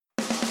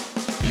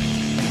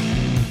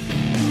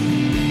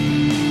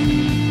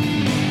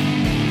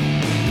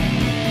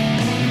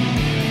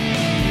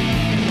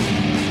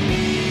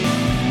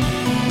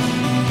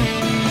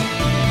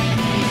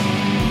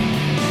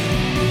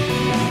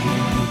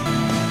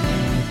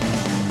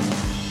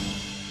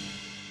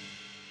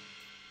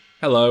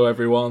Hello,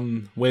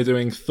 everyone. We're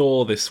doing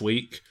Thor this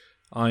week.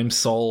 I'm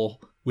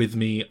Sol. With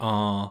me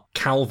are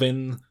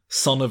Calvin,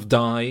 son of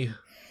Di.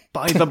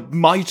 By the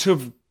might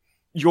of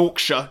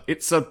Yorkshire,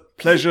 it's a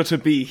pleasure to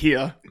be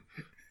here.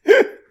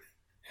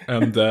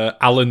 And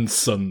Alan's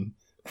son.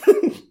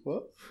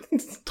 What?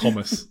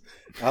 Thomas.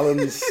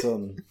 Alan's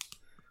son.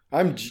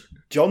 I'm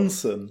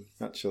Johnson,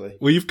 actually.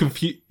 Well, you've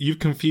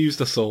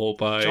confused us all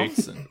by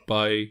Johnson?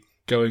 by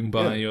going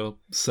by your My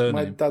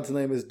surname. dad's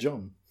name is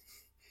John.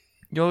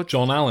 You're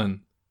John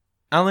Allen.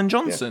 Alan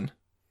Johnson.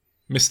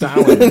 Mr.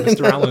 Allen.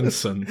 Mr. Allen's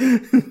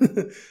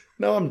son.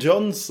 No, I'm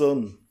John's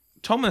son.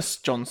 Thomas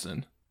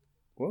Johnson.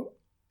 What?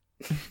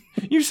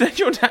 You said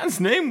your dad's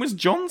name was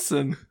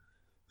Johnson.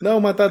 No,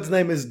 my dad's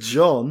name is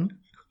John,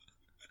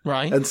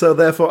 Right. and so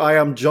therefore I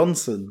am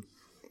Johnson.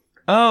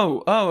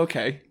 Oh,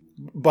 okay.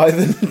 By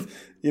the,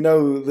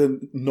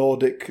 the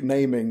Nordic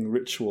naming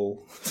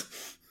ritual.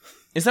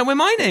 Is that where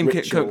my name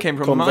Ritual, came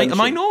from? Am I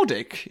convention.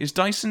 Nordic? Is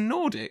Dyson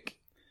Nordic?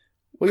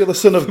 Well, you're the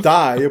son of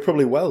Di. You're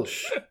probably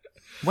Welsh.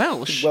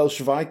 Welsh? Welsh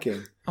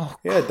Viking. Oh,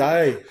 Yeah,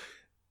 Di.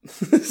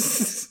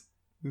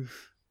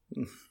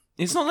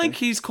 it's not like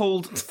he's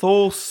called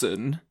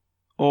Thorson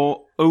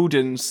or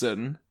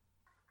Odinson.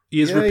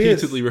 He is Yeah, he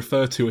is. repeatedly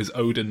referred to as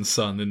Odin's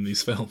son in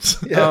these films,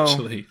 Yeah.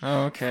 actually.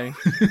 Oh, okay.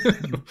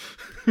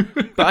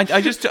 But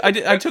I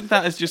took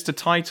that as just a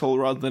title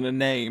rather than a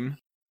name.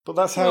 But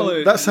that's how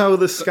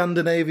the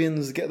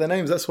Scandinavians get their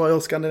names. That's why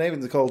all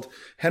Scandinavians are called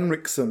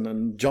Henriksson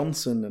and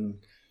Johnson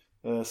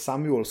and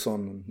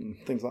Samuelsson and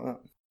things like that.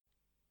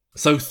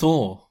 So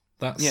Thor,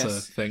 that's Yes.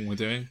 a thing we're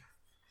doing.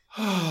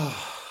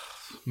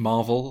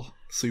 Marvel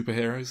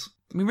superheroes.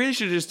 We really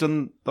should have just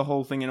done the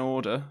whole thing in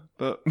order,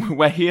 but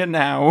we're here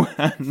now,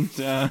 and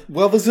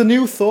Well, there's a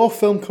new Thor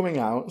film coming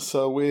out,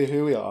 so we're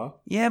here we are.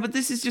 yeah, but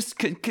this is just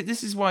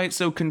this is why it's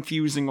so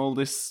confusing, all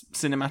this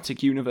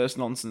cinematic universe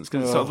nonsense,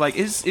 because it's sort of like,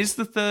 is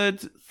the third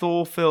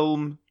Thor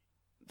film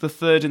the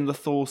third in the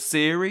Thor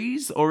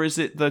series, or is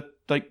it the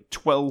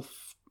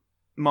 12th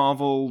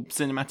Marvel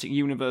Cinematic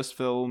Universe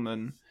film?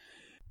 And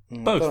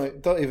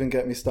Both. Don't even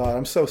get me started.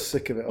 I'm so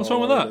sick of it. What's all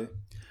wrong with that? already.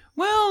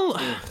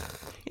 well,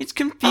 it's Oh,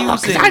 confusing.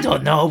 'cause I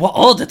don't know what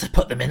order to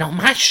put them in on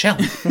my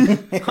shelf.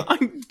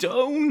 I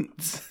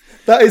don't.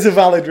 That is a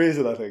valid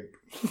reason, I think.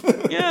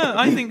 Yeah,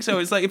 I think so.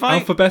 It's like if I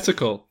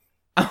Alphabetical.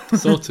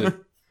 Sorted.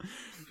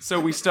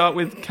 so we start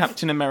with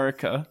Captain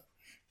America.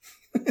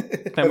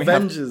 Then we have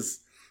Avengers.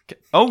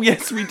 oh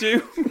yes, we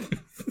do.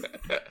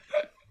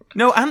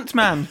 No,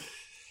 Ant-Man.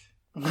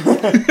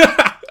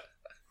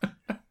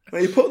 Now,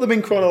 you put them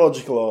in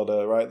chronological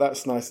order, right?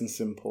 That's nice and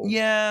simple.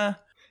 Yeah.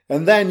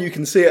 And then you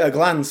can see at a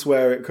glance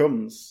where it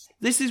comes.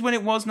 This is when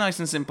it was nice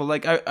and simple.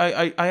 Like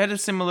I had a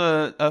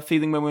similar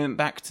feeling when we went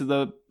back to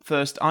the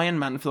first Iron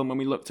Man film, when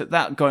we looked at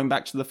that, going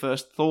back to the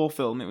first Thor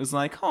film. It was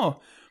like, oh,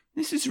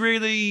 this is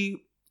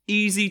really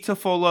easy to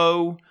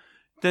follow.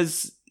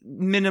 There's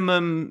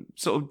minimum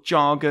sort of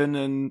jargon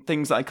and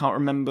things that I can't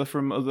remember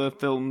from other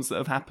films that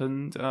have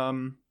happened.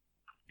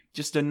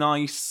 Just a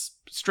nice,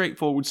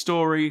 straightforward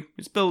story.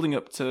 It's building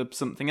up to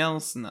something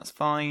else, and that's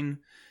fine.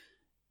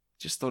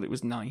 Just thought it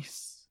was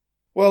nice.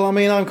 Well, I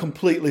mean, I'm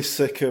completely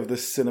sick of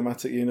this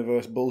cinematic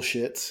universe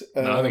bullshit.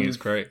 No, I think it's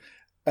great.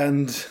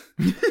 And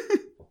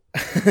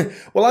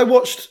well, I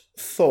watched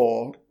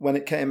Thor when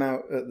it came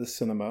out at the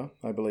cinema,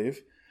 I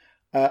believe.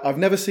 I've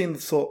never seen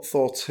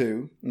Thor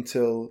 2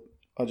 until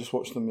I just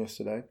watched them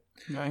yesterday.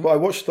 Right. But I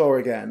watched Thor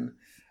again,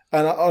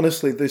 and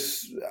honestly,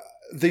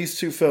 these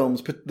two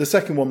films, the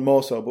second one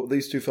more so, but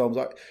these two films,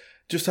 I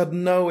just had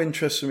no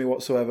interest in me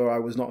whatsoever. I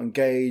was not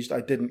engaged. I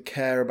didn't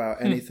care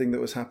about anything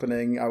that was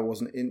happening. I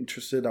wasn't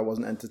interested. I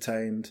wasn't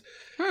entertained.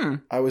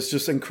 I was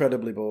just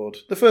incredibly bored.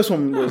 The first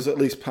one was at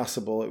least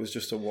passable. It was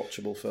just a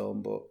watchable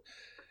film, but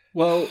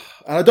Well,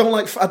 and I don't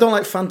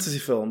like fantasy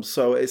films.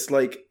 So it's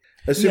like,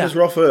 as soon as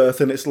we're off Earth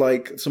and it's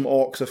like some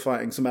orcs are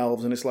fighting some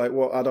elves, and it's like,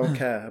 well, I don't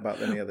care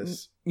about any of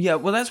this. Yeah,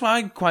 well, that's why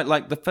I quite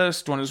like the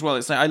first one as well.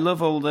 It's like, I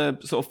love all the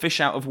sort of fish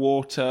out of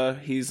water.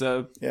 He's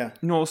a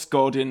Norse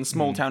god in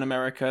small town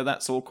America.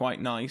 That's all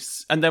quite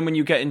nice. And then when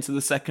you get into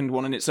the second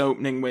one and it's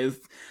opening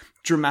with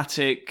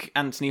dramatic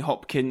Anthony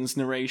Hopkins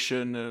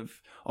narration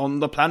of on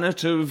the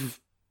planet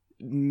of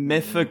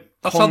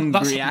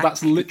Mythocondriac.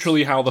 that's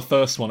literally how the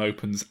first one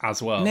opens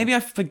as well. Maybe I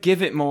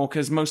forgive it more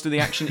because most of the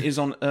action is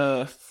on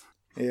Earth.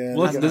 Yeah,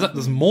 Well,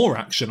 there's more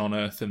action on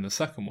Earth in the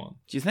second one.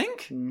 Do you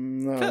think?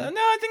 no. No,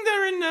 I think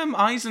they're in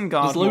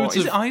Isengard. There's loads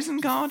Is of it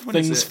Isengard? What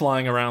is Things it?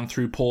 flying around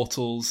through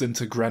portals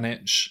into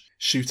Greenwich,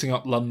 shooting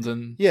up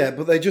London. Yeah,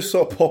 but they just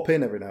sort of pop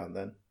in every now and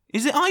then.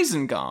 Is it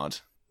Isengard?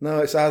 No,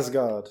 it's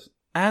Asgard.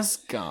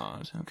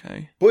 Asgard.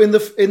 Okay. But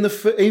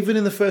even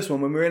in the first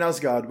one, when we're in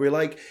Asgard, we're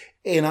like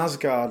in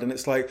Asgard, and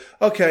it's like,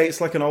 okay,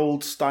 it's like an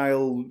old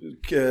style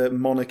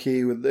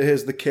monarchy with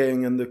here's the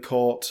king and the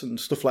court and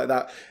stuff like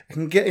that. I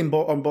can get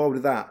on board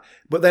with that.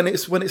 But then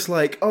it's when it's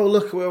like, oh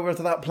look, we're over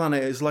to that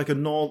planet. It's like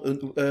an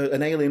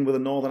alien with a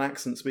northern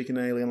accent speaking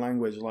an alien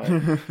language, like,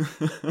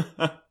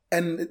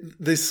 and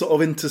this sort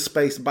of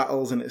interspace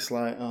battles, and it's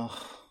like,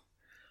 oh.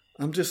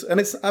 I'm just, and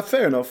it's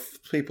fair enough.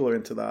 People are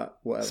into that.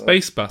 Whatever.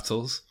 Space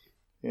battles.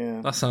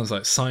 Yeah. That sounds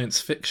like science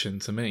fiction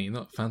to me,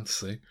 not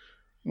fantasy.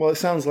 Well, it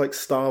sounds like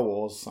Star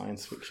Wars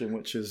science fiction,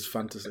 which is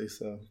fantasy.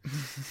 So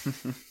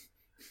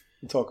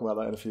we'll talk about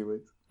that in a few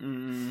weeks.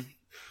 Mm.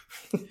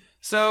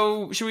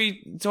 So, should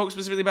we talk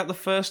specifically about the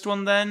first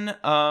one then?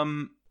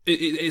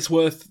 It's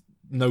worth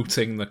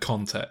noting the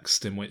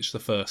context in which the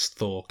first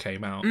Thor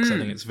came out, because I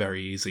think it's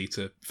very easy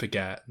to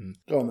forget. And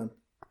Go on, then.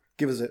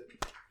 Give us it.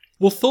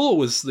 well, Thor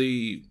was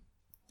the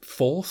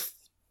fourth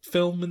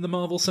film in the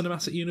Marvel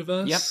Cinematic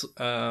Universe.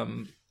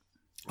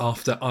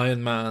 After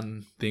Iron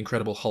Man, The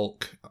Incredible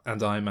Hulk,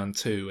 and Iron Man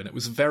 2, and it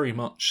was very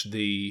much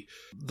the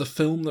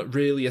film that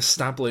really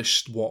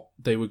established what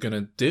they were going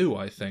to do,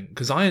 I think.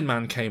 Because Iron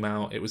Man came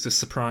out, it was a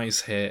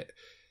surprise hit,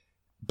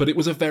 but it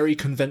was a very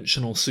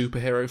conventional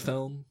superhero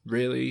film,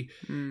 really.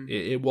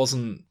 It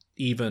wasn't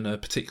even a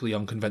particularly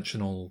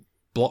unconventional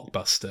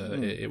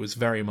blockbuster. It was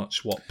very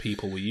much what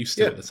people were used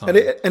to at the time.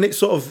 And it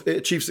sort of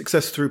achieved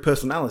success through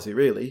personality,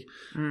 really.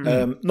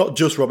 Not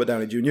just Robert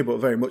Downey Jr., but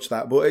very much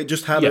that. But it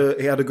just had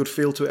it had a good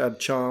feel to it. It had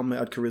charm, it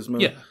had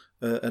charisma,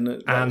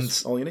 and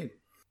that's all you need.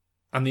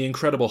 And The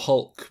Incredible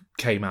Hulk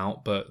came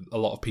out, but a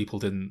lot of people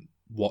didn't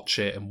watch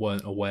it and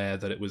weren't aware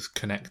that it was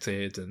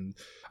connected. And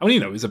I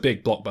mean, it was a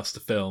big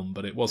blockbuster film,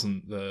 but it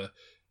wasn't the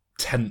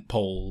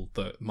tentpole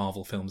that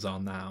Marvel films are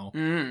now.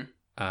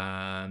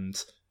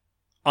 And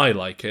I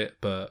like it,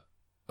 but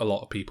a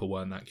lot of people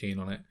weren't that keen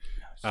on it.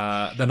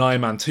 Then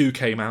Iron Man 2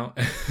 came out.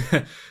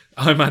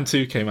 Iron Man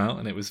 2 came out,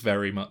 and it was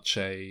very much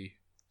a,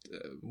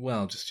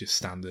 just your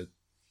standard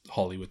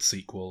Hollywood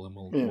sequel, and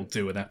we'll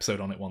do an episode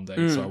on it one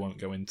day, so I won't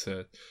go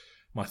into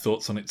my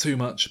thoughts on it too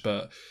much.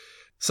 But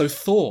so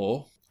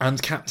Thor and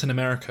Captain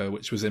America,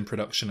 which was in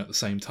production at the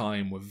same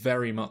time, were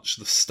very much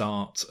the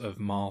start of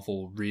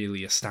Marvel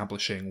really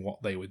establishing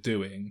what they were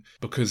doing,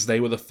 because they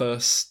were the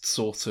first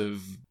sort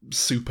of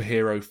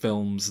superhero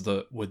films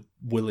that were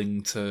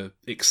willing to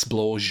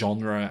explore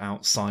genre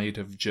outside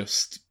of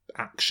just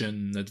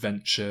action,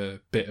 adventure,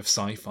 bit of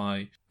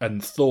sci-fi.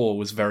 And Thor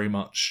was very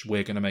much,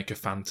 we're going to make a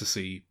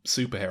fantasy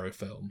superhero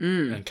film.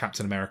 And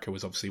Captain America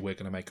was obviously, we're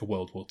going to make a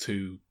World War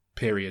II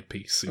period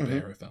piece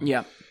superhero film.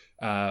 Yeah.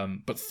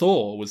 But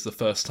Thor was the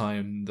first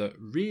time that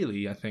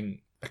really, I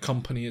think, a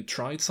company had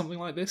tried something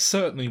like this,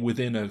 certainly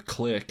within a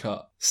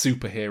clear-cut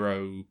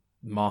superhero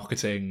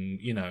marketing,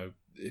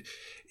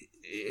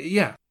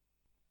 yeah.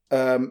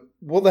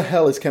 What the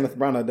hell is Kenneth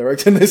Branagh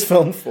directing this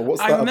film for?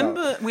 What's that I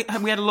remember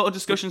about? we had a lot of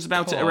discussions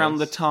about it around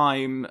the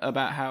time,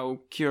 about how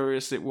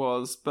curious it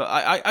was, but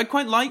I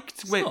quite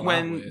liked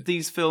when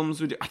these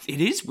films would...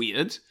 It is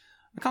weird.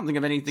 I can't think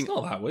of anything... It's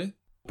not that weird.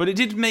 But it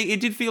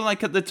did feel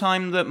like at the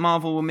time that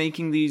Marvel were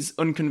making these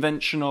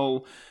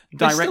unconventional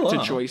director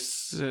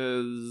choices.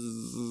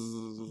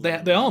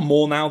 They are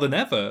more now than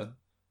ever.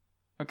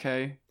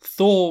 Okay.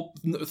 Thor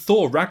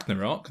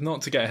Ragnarok,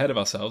 not to get ahead of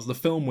ourselves, the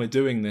film we're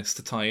doing this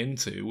to tie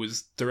into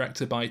was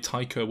directed by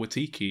Taika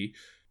Waititi,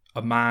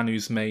 a man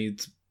who's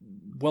made,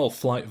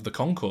 Flight of the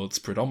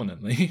Conchords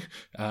predominantly.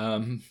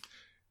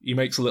 He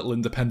makes little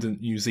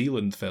independent New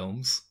Zealand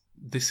films.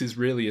 This is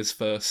really his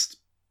first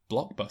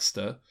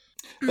blockbuster.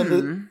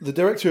 And the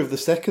director of the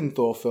second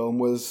Thor film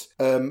was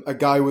a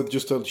guy with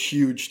just a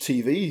huge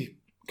TV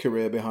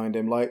career behind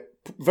him, like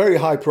very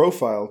high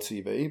profile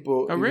TV,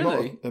 but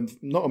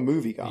not a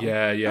movie guy.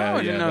 Yeah.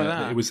 I didn't know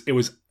that.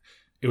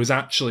 It was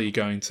actually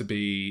going to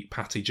be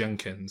Patty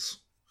Jenkins,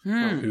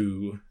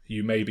 who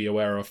you may be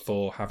aware of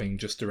for having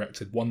just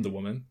directed Wonder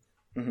Woman.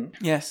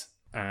 Yes.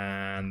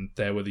 And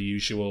there were the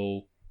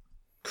usual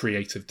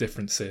creative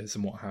differences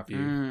and what have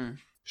you.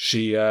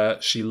 She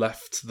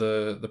left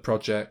the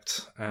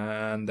project,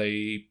 and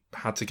they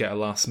had to get a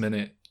last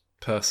minute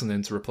person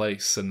in to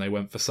replace, and they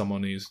went for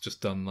someone who's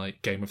just done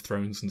like Game of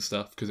Thrones and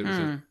stuff, because it was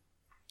a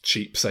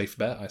cheap, safe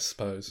bet, I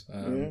suppose.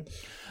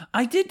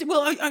 I did.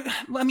 Well,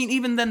 I mean,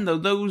 even then though,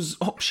 those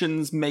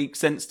options make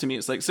sense to me.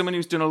 It's like someone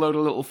who's done a load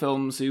of little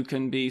films who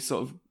can be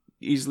sort of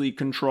easily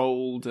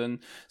controlled, and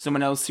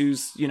someone else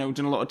who's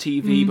done a lot of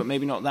TV but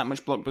maybe not that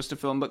much blockbuster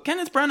film. But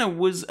Kenneth Branagh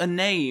was a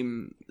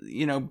name,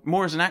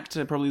 more as an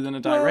actor probably than a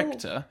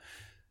director.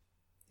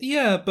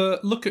 Yeah,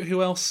 but look at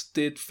who else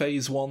did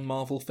Phase 1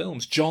 Marvel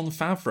films. Jon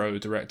Favreau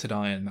directed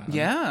Iron Man.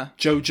 Yeah.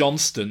 Joe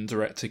Johnston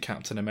directed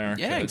Captain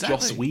America. Yeah, exactly.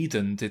 Joss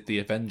Whedon did the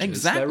Avengers.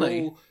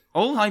 Exactly.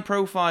 All high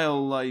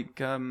profile, like...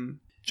 Jon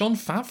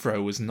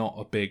Favreau was not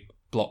a big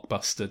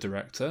blockbuster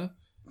director.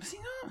 Was he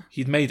not?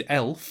 He'd made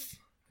Elf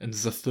and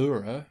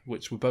Zathura,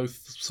 which were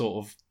both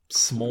sort of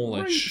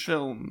smallish great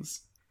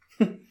films.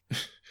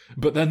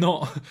 But they're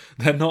not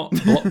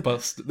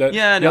blockbuster. He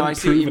hadn't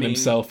proven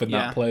himself in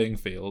that playing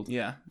field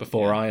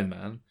before Iron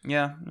Man.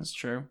 Yeah, that's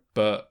true.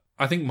 But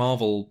I think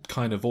Marvel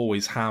kind of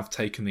always have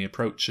taken the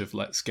approach of,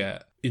 let's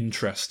get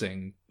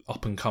interesting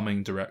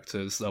up-and-coming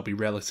directors. They'll be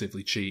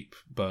relatively cheap,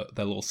 but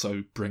they'll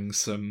also bring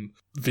some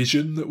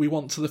vision that we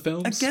want to the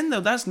films. Again,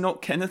 though, that's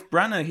not Kenneth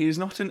Branagh. He's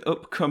not an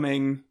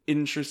upcoming,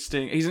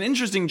 interesting... He's an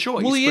interesting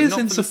choice, well, he but is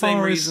not for the same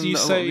reason you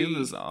that say a lot of the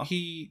others are.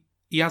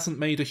 He hasn't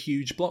made a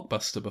huge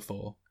blockbuster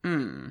before.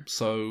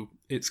 So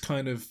it's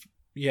kind of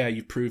yeah,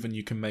 you've proven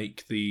you can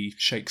make the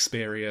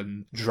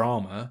Shakespearean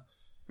drama,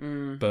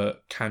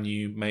 but can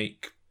you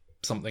make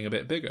something a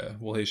bit bigger?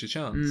 Well, here's your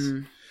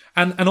chance.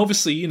 And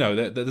obviously, you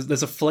know,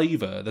 there's a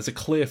flavour, there's a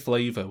clear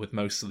flavour with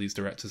most of these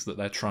directors that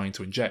they're trying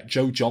to inject.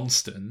 Joe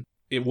Johnston,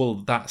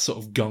 that sort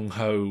of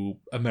gung-ho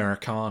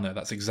Americana,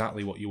 that's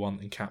exactly what you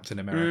want in Captain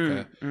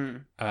America.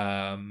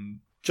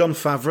 Jon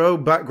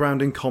Favreau,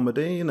 background in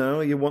comedy, you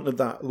know, you wanted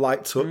that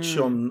light touch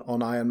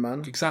on Iron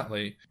Man.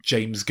 Exactly.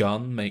 James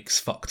Gunn makes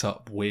fucked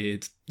up,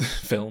 weird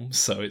films,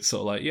 so it's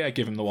sort of like, yeah,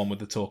 give him the one with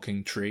the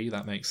talking tree,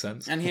 that makes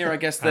sense. And here I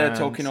guess they're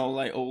talking all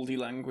like oldie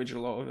language, a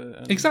lot of it.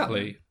 And,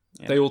 exactly.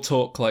 Yeah. They all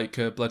talk like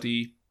a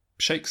bloody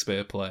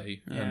Shakespeare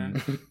play. Yeah.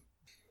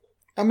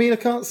 I mean, I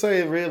can't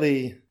say I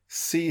really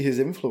see his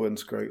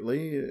influence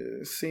greatly.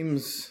 It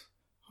seems,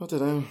 I don't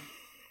know.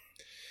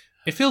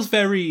 It feels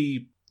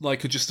very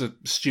like just a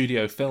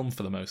studio film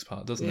for the most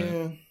part, doesn't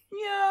it?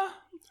 Yeah.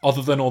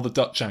 Other than all the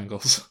Dutch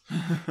angles.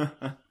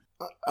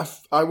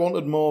 I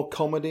wanted more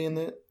comedy in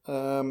it.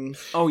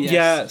 Oh yes.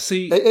 Yeah.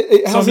 See,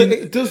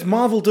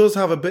 Marvel does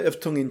have a bit of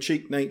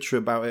tongue-in-cheek nature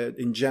about it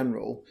in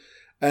general.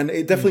 And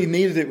it definitely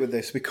needed it with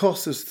this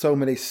because there's so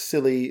many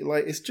silly,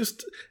 like, it's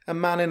just a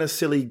man in a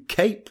silly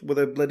cape with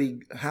a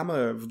bloody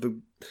hammer.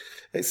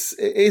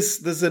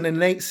 There's an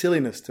innate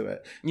silliness to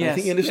it. Yes.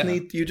 I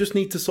think you just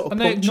need to sort of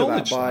and puncture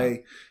that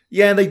by.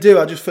 Yeah, they do.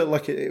 I just felt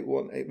like it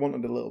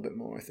wanted a little bit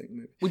more, I think.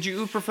 Maybe. Would you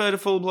have preferred a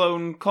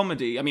full-blown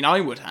comedy? I mean, I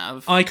would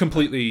have. I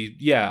completely,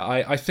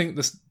 I think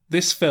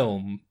this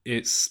film,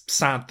 it's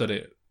sad that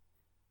it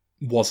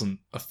wasn't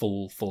a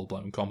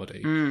full-blown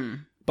comedy.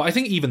 But I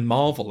think even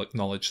Marvel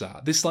acknowledged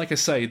that. This, like I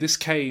say,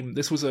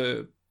 this was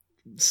a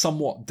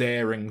somewhat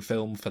daring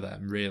film for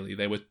them, really.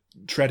 They were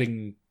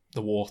treading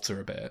the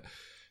water a bit,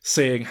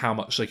 seeing how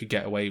much they could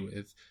get away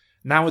with.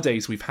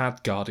 Nowadays, we've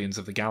had Guardians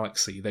of the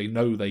Galaxy. They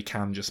know they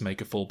can just make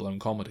a full-blown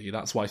comedy.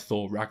 That's why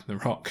Thor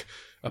Ragnarok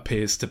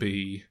appears to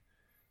be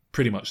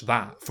pretty much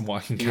that, from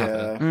what I can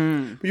gather.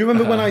 Yeah. But you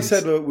remember when I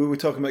said we were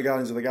talking about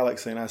Guardians of the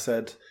Galaxy, and I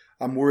said,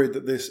 I'm worried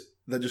that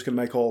they're just going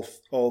to make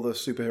all the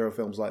superhero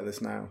films like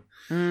this now,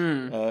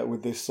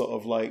 with this sort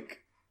of like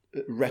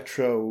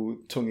retro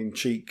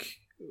tongue-in-cheek,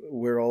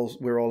 we're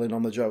all in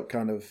on the joke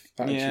kind of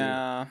attitude.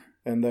 Yeah,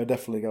 and they're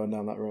definitely going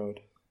down that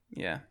road.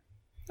 Yeah,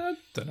 I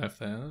don't know if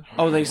they are.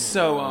 Oh, they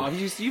so are.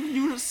 Have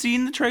you not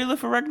seen the trailer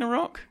for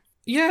Ragnarok?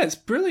 Yeah, it's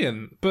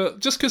brilliant, but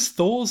just because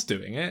Thor's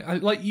doing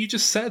it, like you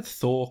just said,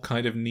 Thor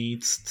kind of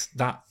needs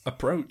that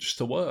approach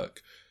to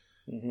work.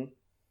 Mm-hmm.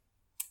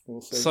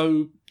 We'll see.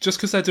 So just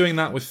because they're doing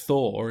that with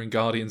Thor in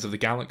Guardians of the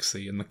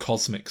Galaxy and the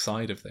cosmic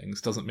side of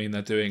things doesn't mean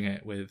they're doing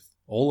it with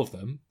all of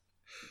them.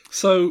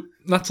 So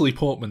Natalie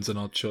Portman's an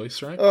odd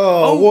choice, right?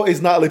 Oh, what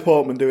is Natalie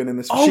Portman doing in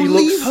this? Oh, she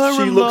leave her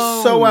alone.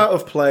 Looks so out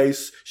of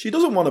place. She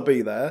doesn't want to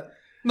be there.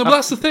 No, but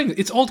that's the thing.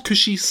 It's odd because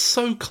she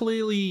so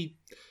clearly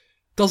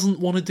doesn't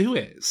want to do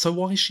it. So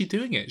why is she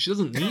doing it? She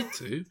doesn't need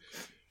to.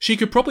 She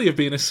could probably have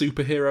been a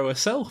superhero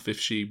herself if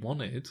she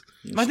wanted.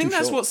 I think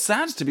that's what's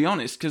sad, to be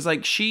honest, because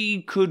like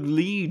she could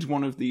lead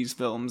one of these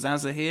films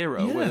as a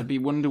hero, whether it be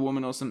Wonder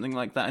Woman or something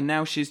like that. And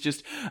now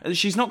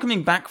she's not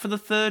coming back for the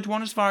third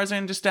one, as far as I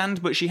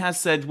understand. But she has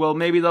said, well,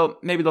 maybe they'll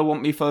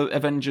want me for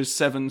Avengers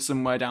 7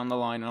 somewhere down the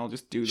line, and I'll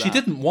just do that. She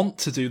didn't want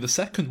to do the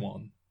second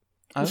one.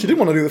 Oh. She didn't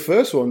want to do the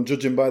first one,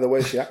 judging by the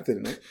way she acted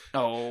in it.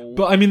 Oh,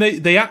 but I mean,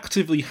 they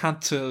actively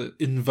had to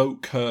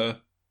invoke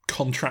her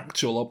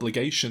contractual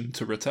obligation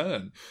to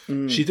return.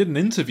 She did an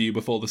interview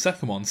before the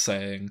second one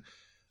saying,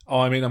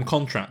 I'm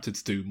contracted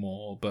to do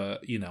more,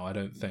 but I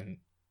don't think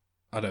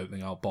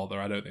I'll bother.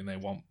 I don't think they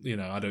want,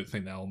 I don't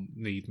think they'll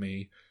need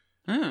me.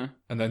 And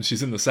then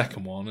she's in the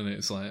second one and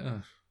it's like,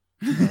 all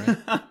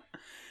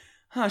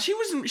right.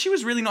 She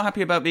was really not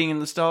happy about being in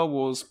the Star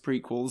Wars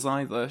prequels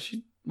either.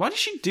 Why did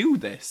she do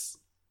this?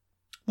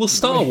 Well,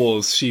 Star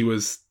Wars,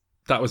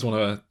 that was one of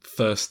her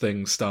first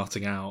things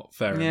starting out,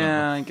 fair enough.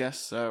 Yeah, I guess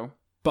so.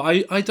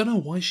 But I don't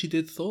know why she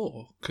did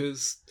Thor,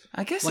 because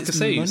I guess like it's I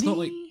say, money? it's not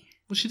like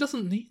she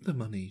doesn't need the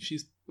money. She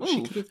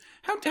could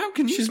have. How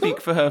can you speak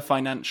for her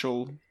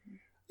financial?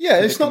 Yeah,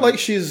 it's not like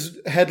she's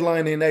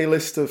headlining a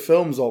list of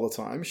films all the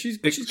time. She's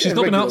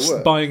not been out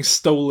buying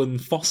stolen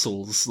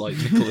fossils like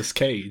Nicolas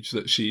Cage.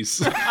 That she's.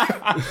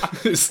 I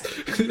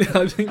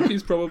think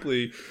she's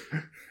probably.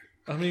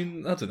 I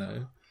mean, I don't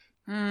know.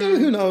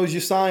 Who knows?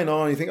 You sign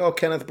on, you think,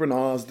 Kenneth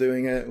Branagh's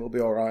doing it, we'll be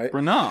all right.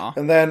 Branagh?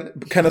 And then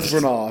Kenneth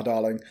Branagh,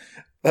 darling.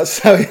 That's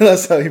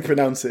how you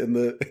pronounce it in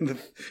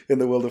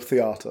the world of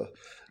theatre.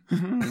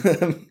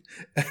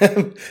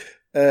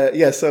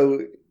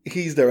 So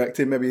he's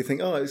directing. Maybe you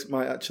think, this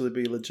might actually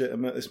be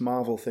legitimate. This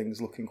Marvel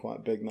thing's looking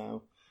quite big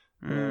now.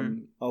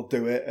 I'll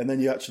do it, and then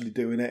you're actually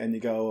doing it, and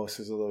you go, this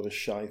is a load of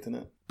shite, isn't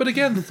it? But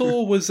again,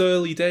 Thor was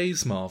early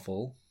days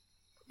Marvel.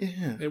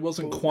 Yeah, it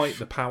wasn't quite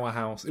the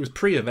powerhouse. It was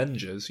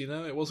pre-Avengers,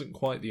 It wasn't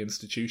quite the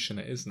institution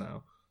it is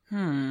now.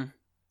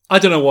 I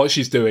don't know what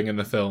she's doing in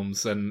the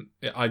films, and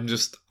I'm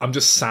just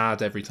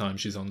sad every time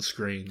she's on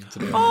screen. To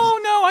be honest. Oh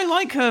no, I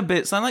like her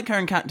bits. I like her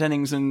and Kat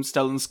Dennings and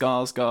Stellan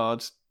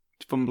Skarsgård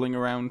fumbling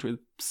around with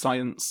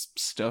science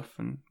stuff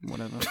and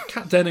whatever.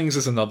 Kat Dennings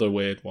is another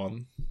weird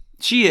one.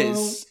 She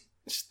is.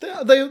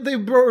 They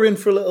brought her in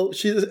for a little.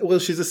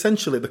 She's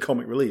essentially the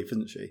comic relief,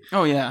 isn't she?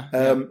 Oh yeah.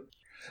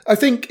 I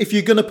think if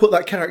you're going to put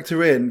that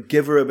character in,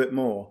 give her a bit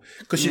more,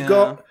 because you've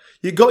got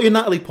your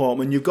Natalie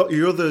Portman, you've got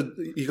Stellan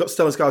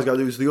Skarsgård,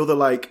 who's the other,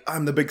 like,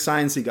 I'm the big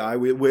sciencey guy.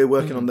 We're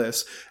working on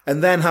this,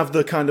 and then have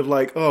the kind of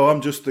like, oh,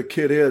 I'm just the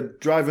kid here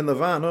driving the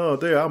van. Oh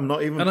dear, I'm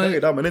not even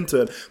paid. I'm an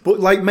intern. But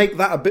like, make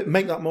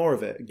that more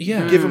of it.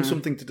 Yeah, give him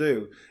something to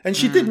do. And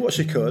she did what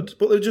she could,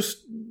 but they're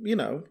just,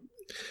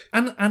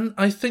 And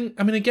I think,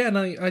 I mean, again,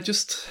 I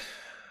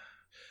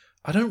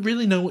don't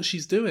really know what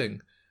she's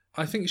doing.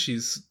 I think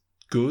she's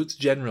good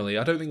generally.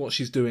 I don't think what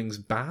she's doing is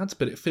bad,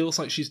 but it feels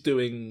like she's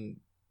doing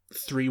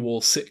three-wall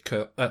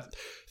sitcom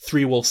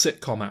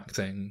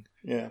acting.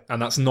 Yeah.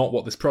 And that's not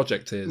what this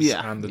project is.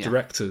 Yeah. And the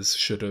directors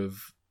should have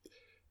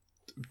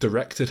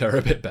directed her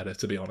a bit better,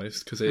 to be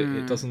honest, because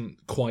it doesn't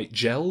quite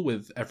gel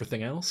with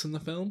everything else in the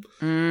film.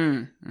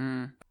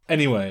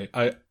 Anyway,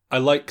 I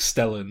like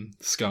Stellan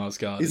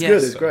Skarsgård. He's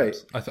good. He's great.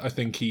 I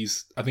think he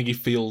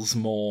feels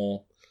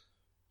more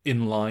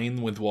in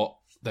line with what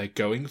they're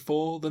going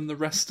for than the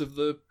rest of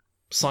the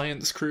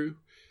science crew.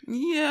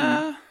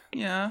 Yeah.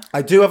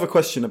 I do have a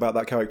question about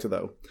that character,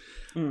 though.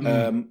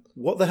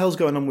 What the hell's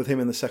going on with him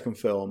in the second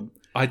film?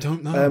 I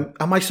don't know.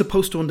 Am I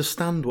supposed to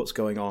understand what's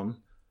going on?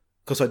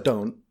 Because I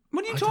don't.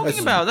 What are you talking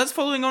about? That's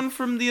following on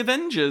from the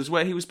Avengers,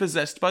 where he was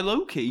possessed by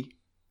Loki.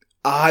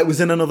 It was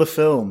in another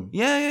film.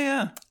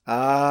 Yeah.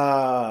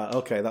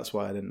 Okay, that's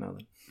why I didn't know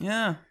that.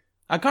 Yeah.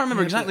 I can't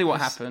remember exactly what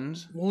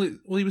happened.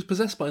 Well, he was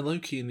possessed by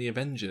Loki in the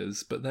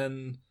Avengers, but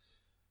then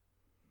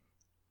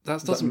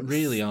that doesn't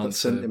really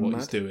answer what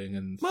he's doing.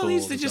 And well,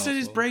 they just said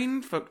his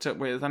brain fucked up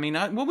with. I mean,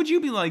 what would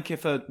you be like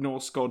if a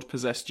Norse god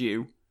possessed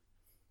you?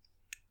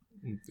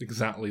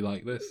 Exactly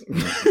like this.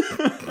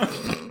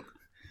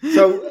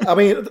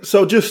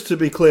 So just to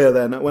be clear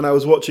then, when I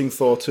was watching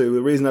Thor 2,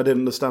 the reason I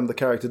didn't understand the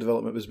character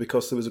development was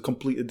because there was a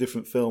completely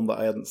different film that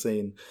I hadn't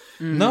seen.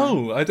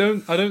 No, I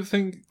don't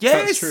think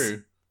that's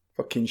true.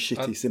 Fucking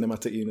shitty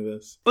cinematic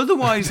universe.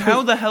 Otherwise,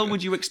 how the hell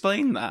would you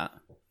explain that?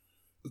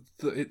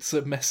 It's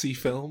a messy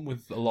film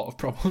with a lot of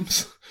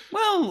problems.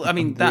 Well, I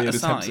mean, that weird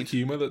aside, attempts at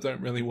humour that don't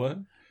really work.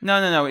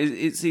 No.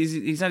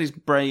 He's had his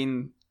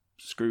brain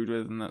screwed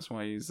with, and that's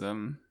why he's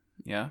all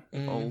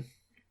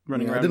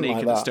running around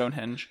naked at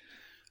Stonehenge.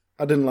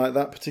 I didn't like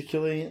that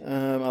particularly.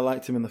 I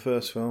liked him in the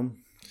first film.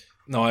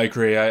 No, I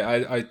agree.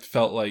 I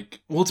felt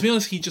like, well, to be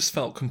honest, he just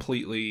felt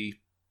completely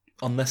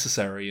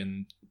unnecessary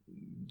and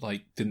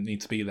like didn't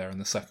need to be there in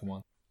the second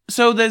one.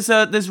 So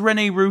there's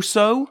Rene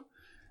Russo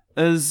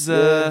as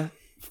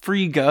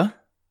Frigga,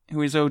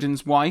 who is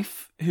Odin's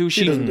wife.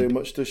 She doesn't do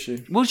much, does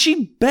she? Well,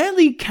 she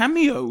barely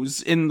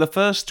cameos in the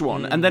first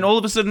one, and then all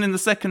of a sudden in the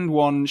second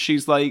one,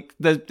 she's like,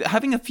 they're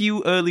having a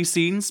few early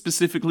scenes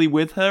specifically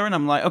with her, and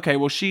I'm like, okay,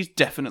 well, she's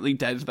definitely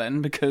dead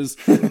then, because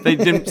they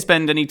didn't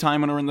spend any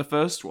time on her in the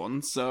first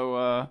one,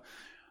 so,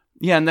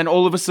 and then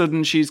all of a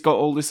sudden she's got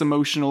all this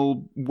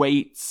emotional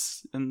weight,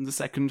 and the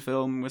second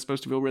film, we're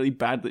supposed to feel really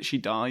bad that she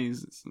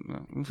dies.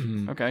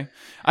 Okay.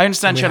 I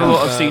understand she had a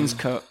lot of scenes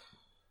cut.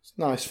 It's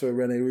nice for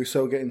Rene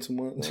Russo getting some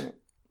work like that.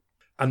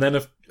 And then,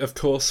 of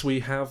course, we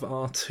have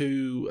our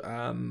two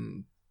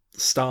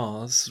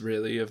stars,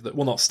 really,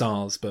 not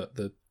stars, but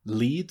the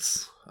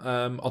leads,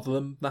 other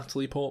than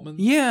Natalie Portman.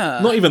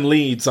 Yeah. Not even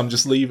leads, I'm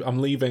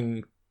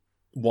leaving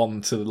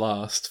one to the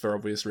last for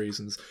obvious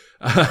reasons.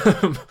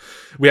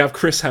 We have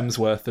Chris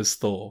Hemsworth as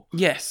Thor.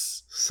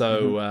 Yes.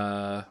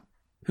 So,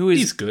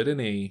 he's good, isn't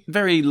he?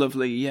 Very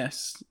lovely,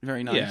 yes.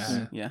 Very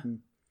nice. Yeah.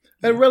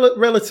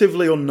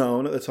 Relatively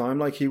unknown at the time,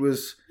 like he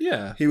was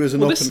an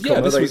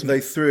up-and-comer. They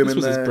threw him in there. This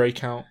was his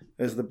breakout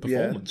as the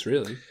performance,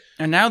 really.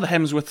 And now the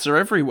Hemsworths are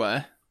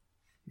everywhere.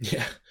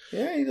 Yeah.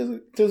 Yeah, he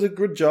does a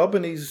good job,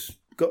 and he's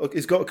got a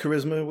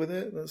charisma with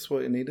it. That's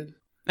what he needed.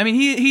 I mean,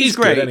 he's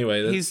great. Good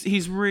anyway.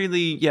 He's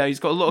really, he's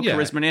got a lot of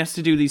charisma, and he has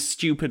to do these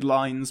stupid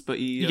lines, but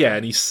he...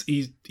 and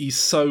he's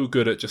so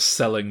good at just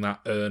selling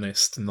that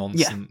earnest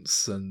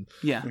nonsense and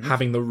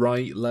having the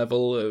right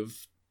level of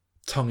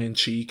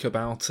tongue-in-cheek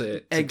about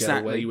it to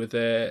get away with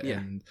it.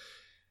 And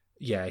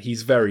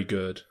he's very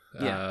good.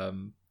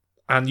 And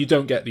you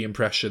don't get the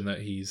impression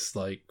that he's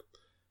like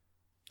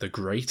the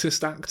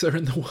greatest actor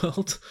in the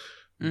world,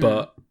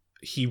 but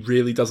he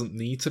really doesn't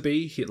need to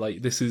be.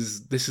 This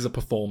is a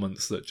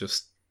performance that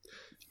just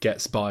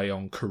gets by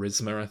on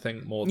charisma, I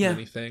think, more than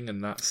anything,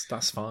 and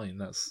that's fine.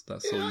 That's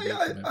all you need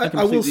from him.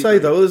 I will say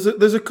though,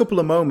 there's a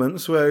couple of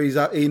moments where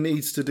he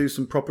needs to do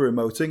some proper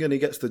emoting, and he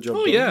gets the job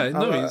done. Yeah,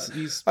 no,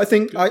 he's. I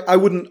think I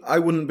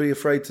wouldn't be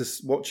afraid to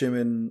watch him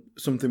in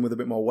something with a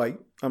bit more weight.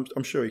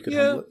 I'm sure he could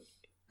handle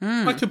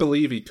it. I could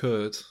believe he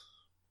could.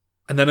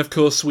 And then, of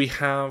course, we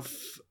have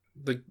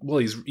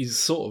he's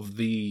sort of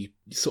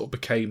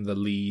became the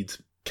lead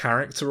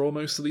character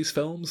almost of these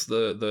films.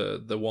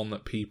 The one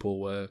that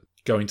people were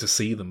going to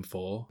see them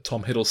for.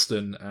 Tom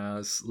Hiddleston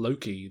as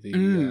Loki,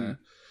 the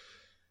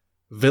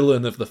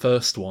villain of the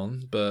first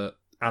one, but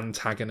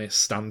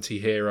antagonist,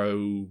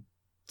 anti-hero,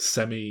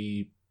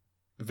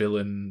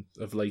 villain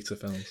of later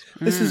films.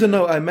 This is a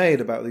note I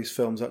made about these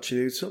films,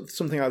 actually. It's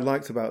something I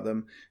liked about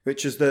them,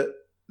 which is that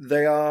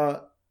they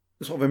are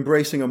sort of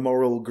embracing a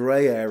moral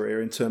grey area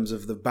in terms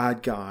of the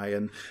bad guy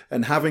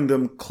and having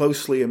them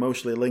closely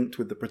emotionally linked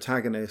with the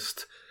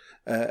protagonist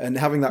and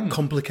having that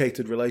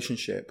complicated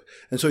relationship.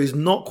 And so he's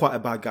not quite a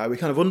bad guy. We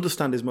kind of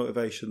understand his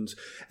motivations.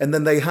 And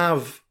then they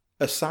have,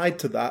 aside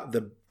to that,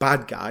 the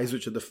bad guys,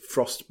 which are the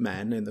Frost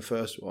men in the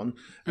first one,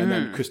 and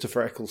then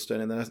Christopher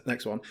Eccleston in the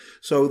next one,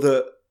 so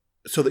that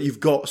you've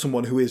got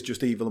someone who is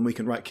just evil and we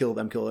can kill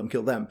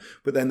them.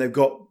 But then they've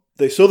got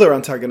this other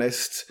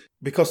antagonist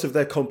because of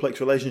their complex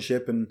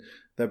relationship and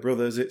their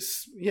brothers.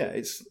 It's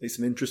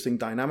an interesting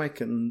dynamic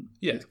and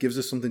it gives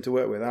us something to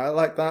work with. I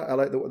like that. I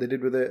like what they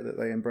did with it, that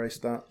they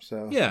embraced that.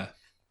 So yeah.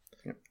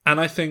 And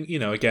I think,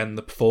 again,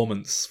 the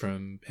performance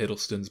from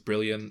Hiddleston's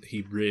brilliant.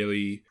 He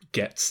really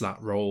gets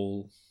that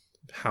role,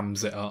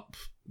 hams it up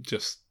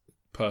just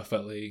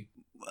perfectly.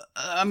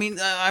 I mean,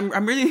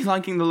 I'm really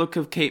liking the look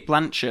of Cate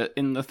Blanchett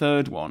in the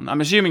third one.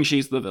 I'm assuming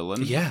she's the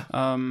villain. Yeah.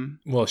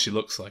 Well, she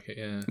looks like it,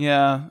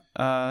 yeah.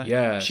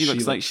 Yeah. She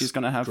looks like she's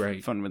going to have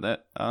great. fun with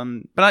it.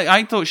 But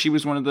I thought she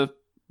was one of the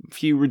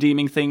few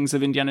redeeming things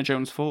of Indiana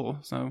Jones 4,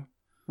 so...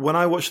 When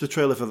I watched the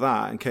trailer for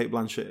that and Cate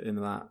Blanchett in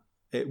that,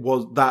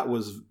 that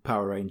was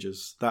Power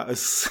Rangers. That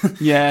was...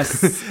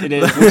 Yes, it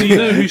is. Do you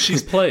know who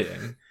she's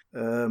playing?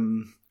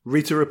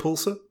 Rita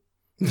Repulsa.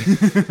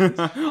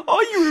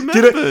 Oh, you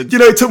remembered? Do you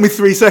know, it took me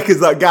 3 seconds,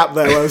 that gap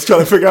there, when I was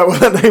trying to figure out what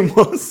that name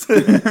was.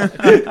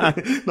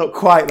 Not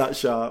quite that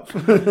sharp.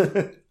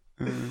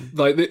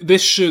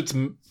 This should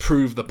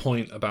prove the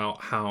point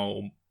about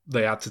how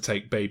they had to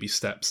take baby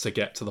steps to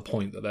get to the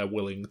point that they're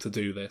willing to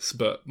do this.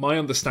 But my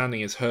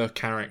understanding is her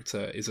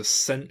character is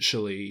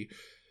essentially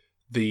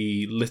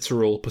the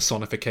literal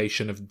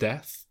personification of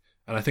death.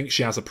 And I think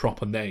she has a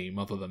proper name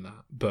other than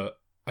that. But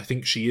I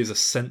think she is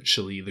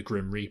essentially the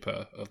Grim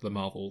Reaper of the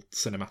Marvel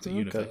Cinematic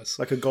Universe.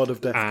 Like a god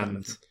of death.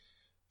 And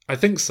I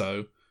think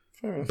so.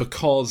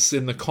 Because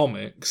in the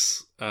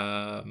comics,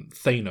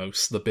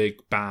 Thanos, the big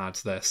bad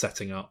they're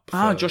setting up.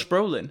 Josh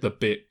Brolin.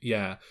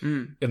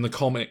 In the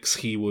comics,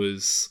 he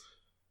was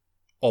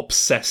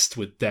obsessed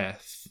with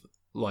death,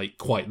 like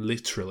quite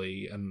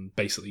literally, and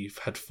basically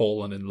had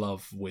fallen in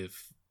love with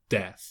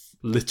death,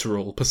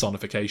 literal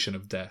personification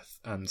of death,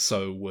 and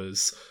so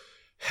was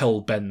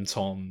hell-bent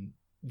on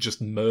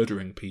just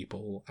murdering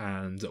people,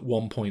 and at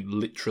one point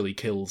literally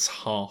kills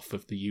half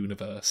of the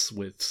universe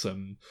with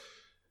some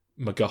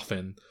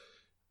MacGuffin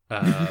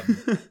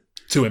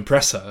to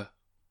impress her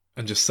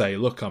and just say,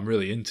 look, I'm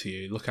really into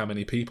you, look how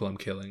many people I'm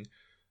killing.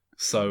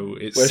 So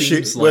it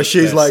seems like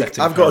she's like,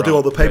 I've got to do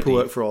all the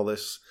paperwork for all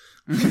this.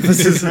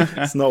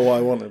 It's not what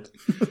I wanted.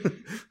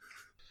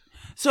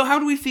 So how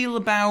do we feel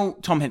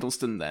about Tom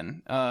Hiddleston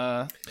then?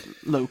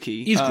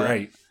 Loki. He's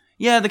great.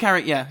 Yeah, the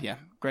character. Yeah.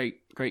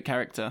 Great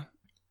character.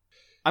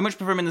 I much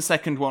prefer him in the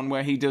second one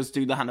where he does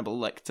do the Hannibal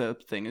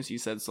Lecter thing, as you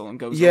said, Sol, and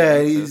goes.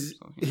 Yeah,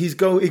 he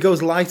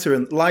goes lighter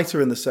in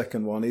the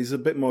second one. He's a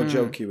bit more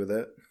jokey with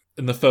it.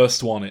 In the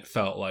first one, it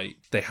felt like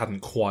they hadn't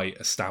quite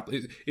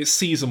established. It's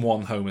season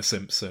 1 Homer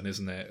Simpson,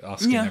 isn't it?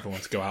 Asking everyone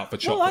to go out for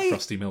chocolate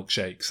frosty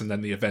milkshakes, and then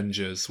the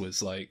Avengers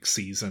was like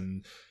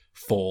season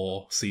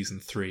 4, season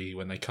 3,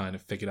 when they kind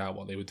of figured out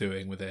what they were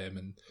doing with him.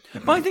 And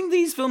but I think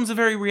these films are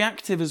very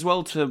reactive as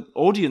well to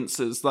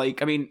audiences.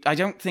 Like, I mean, I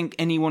don't think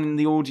anyone in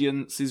the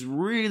audience is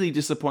really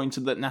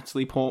disappointed that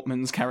Natalie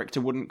Portman's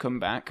character wouldn't come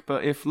back.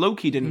 But if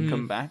Loki didn't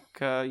come back,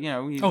 he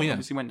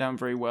obviously went down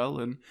very well.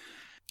 And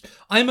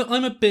I'm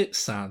a bit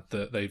sad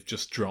that they've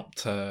just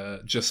dropped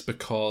her, just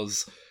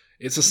because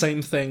it's the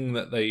same thing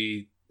that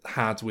they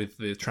had with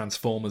the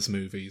Transformers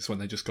movies when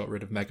they just got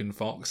rid of Megan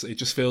Fox. It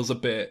just feels a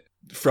bit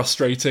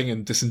frustrating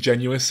and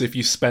disingenuous if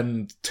you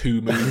spend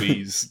 2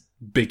 movies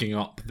bigging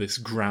up this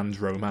grand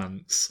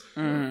romance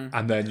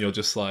and then you're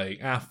just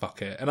like,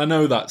 fuck it. And I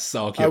know that's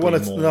arguably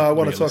I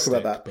want to talk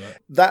about that.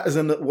 But that is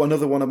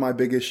another one of my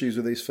big issues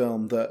with this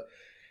film, that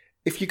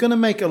if you're going to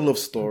make a love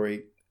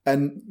story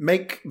and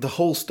make the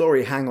whole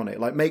story hang on it,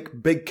 like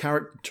make big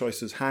character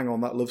choices hang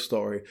on that love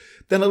story,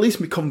 then at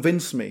least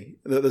convince me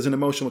that there's an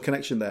emotional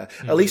connection there.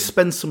 At least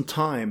spend some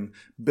time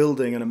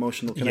building an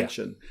emotional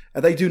connection.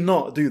 And they do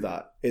not do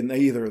that in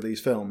either of these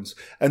films.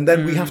 And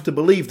then we have to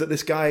believe that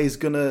this guy is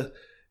going to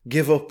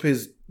give up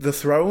the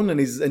throne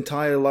and his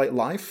entire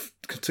life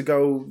to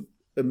go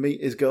and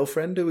meet his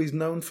girlfriend, who he's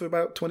known for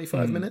about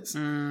 25 minutes.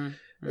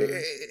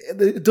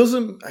 It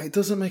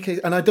doesn't make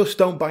it, and I just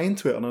don't buy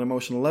into it on an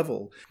emotional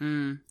level.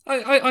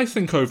 I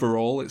think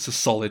overall it's a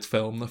solid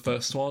film. The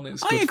first one,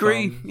 it's good. I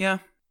agree. Fun. Yeah,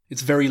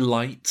 it's very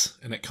light,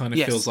 and it kind of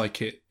feels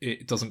like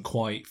it doesn't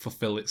quite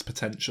fulfill its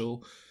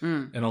potential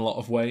in a lot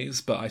of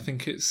ways. But I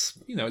think it's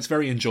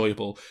very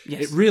enjoyable.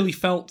 Yes. It really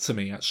felt to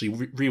me,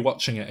 actually,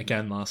 rewatching it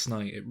again last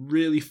night, it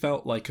really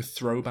felt like a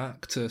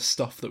throwback to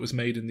stuff that was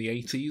made in the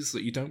 80s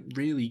that you don't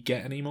really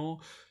get anymore.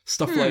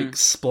 Stuff like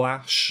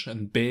Splash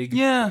and Big.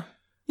 Yeah.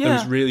 It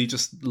was really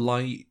just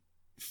light,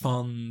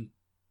 fun.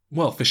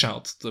 Well, fish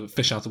out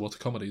of water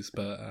comedies,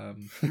 but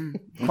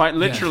quite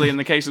literally in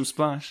the case of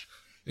Splash.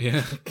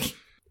 Yeah.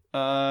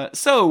 What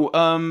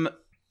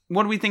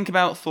do we think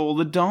about Thor: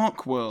 The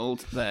Dark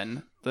World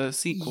then, the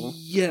sequel?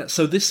 Yeah,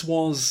 so this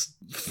was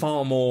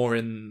far more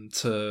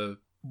into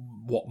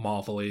what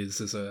Marvel is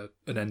as an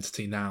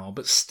entity now,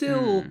 but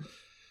still,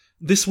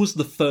 this was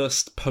the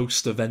first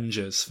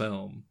post-Avengers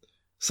film.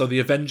 So the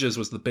Avengers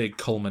was the big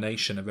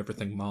culmination of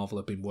everything Marvel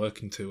had been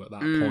working to at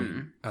that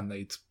point, and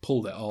they'd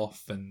pulled it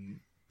off,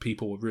 and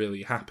people were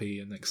really happy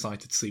and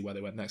excited to see where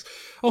they went next.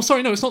 Oh,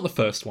 sorry, no, it's not the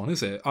first one,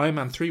 is it? Iron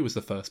Man 3 was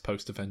the first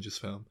post-Avengers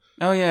film.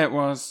 Oh, yeah, it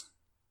was.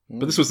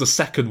 But this was the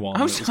second one.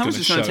 I was just trying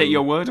to take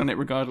your word on it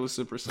regardless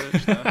of research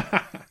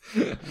there.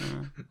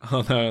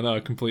 Oh, no, I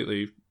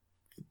completely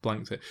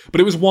blanked it.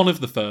 But it was one of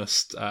the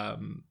first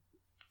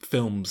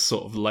films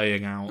sort of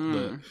laying out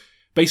that...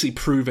 Basically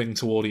proving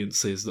to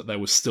audiences that there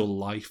was still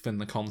life in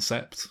the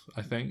concept,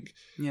 I think.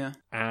 Yeah.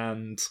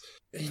 And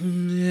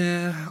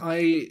yeah,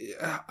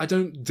 I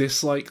don't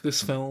dislike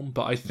this film,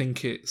 but I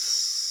think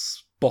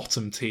it's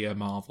bottom tier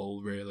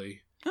Marvel,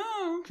 really.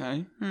 Oh,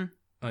 okay.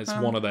 It's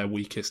one of their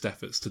weakest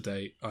efforts to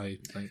date, I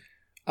think.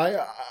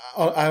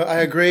 I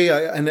agree.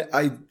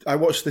 I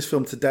watched this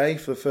film today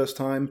for the first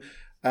time,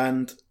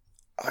 and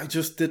I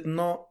just did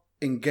not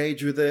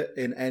engage with it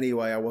in any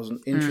way. I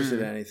wasn't interested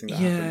in anything that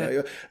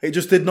happened. It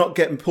just did not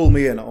pull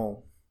me in at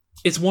all.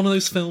 It's one of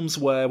those films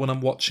where when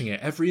I'm watching it,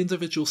 every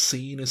individual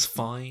scene is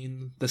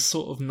fine. There's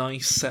sort of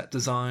nice set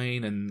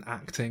design and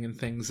acting and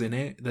things in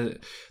it.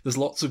 There's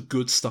lots of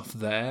good stuff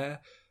there,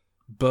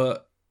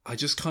 but I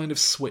just kind of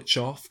switch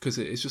off because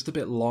it's just a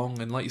bit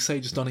long and, like you say,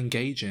 just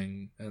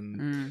unengaging,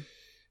 and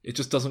it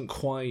just doesn't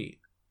quite...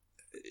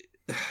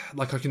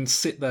 Like, I can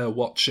sit there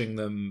watching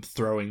them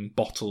throwing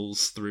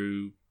bottles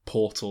through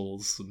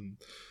portals and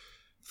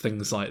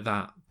things like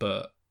that,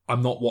 but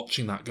I'm not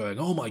watching that going,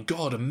 oh my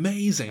god,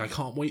 amazing, I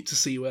can't wait to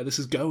see where this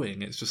is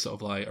going. It's just sort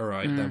of like,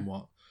 alright, then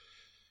what?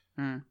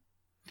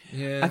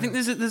 Yeah, I think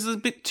there's a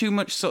bit too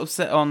much sort of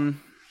set on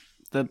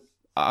the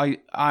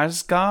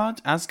Asgard,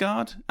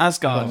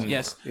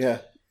 yes. Yeah.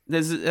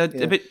 There's a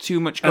bit too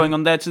much going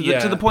on there to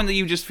the point that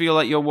you just feel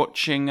like you're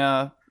watching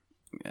an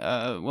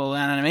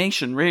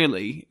animation,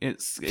 really.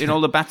 It's in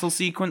all the battle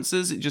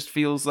sequences, it just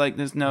feels like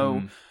there's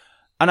no...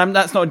 And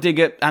that's not a dig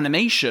at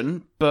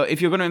animation, but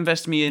if you're going to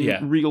invest me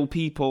in real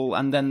people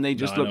and then they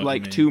just look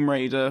like Tomb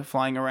Raider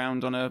flying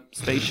around on a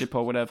spaceship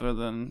or whatever,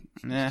 then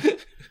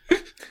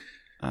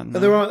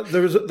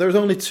There's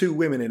only two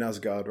women in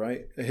Asgard,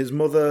 right? His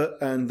mother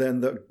and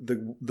then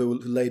the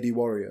lady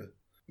warrior.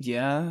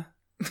 Yeah,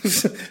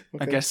 Okay.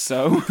 I guess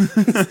so.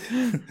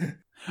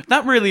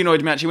 That really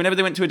annoyed me, actually. Whenever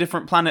they went to a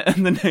different planet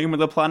and the name of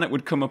the planet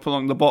would come up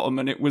along the bottom,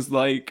 and it was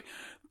like...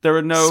 There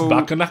are no...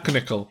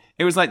 Spakanakanical.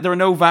 It was like, there are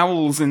no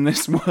vowels in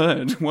this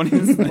word. What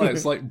is that?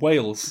 It's like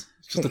Wales.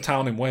 It's just a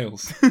town in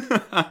Wales.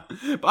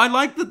 But I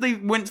like that they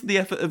went to the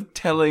effort of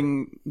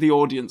telling the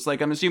audience.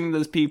 Like, I'm assuming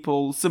there's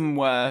people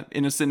somewhere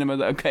in a cinema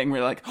that are getting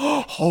really like,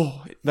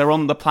 oh, they're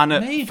on the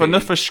planet. Maybe.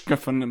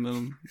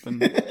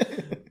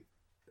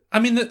 I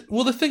mean,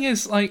 the thing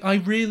is, like, I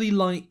really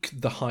like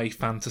the high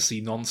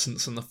fantasy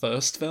nonsense in the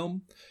first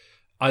film.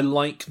 I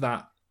like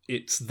that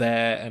it's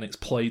there and it's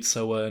played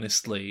so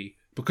earnestly.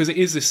 Because it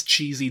is this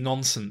cheesy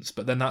nonsense,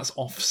 but then that's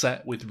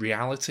offset with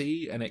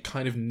reality, and it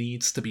kind of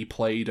needs to be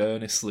played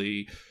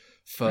earnestly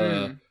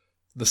for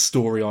the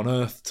story on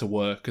Earth to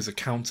work as a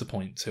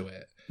counterpoint to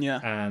it. Yeah.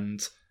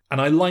 And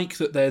I like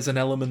that there's an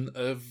element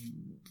of,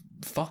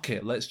 fuck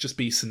it, let's just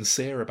be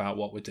sincere about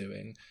what we're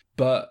doing.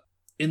 But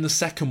in the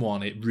second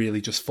one, it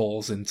really just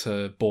falls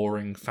into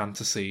boring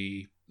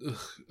fantasy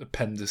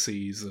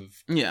appendices of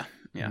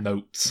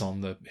notes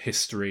on the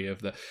history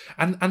of the...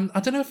 And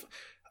I don't know if...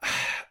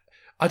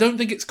 I don't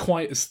think it's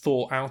quite as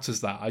thought out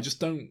as that. I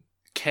just don't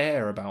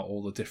care about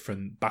all the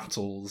different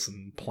battles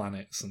and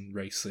planets and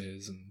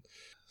races. And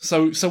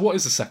so what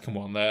is the second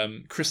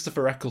one?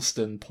 Christopher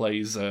Eccleston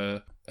plays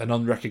an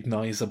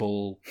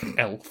unrecognisable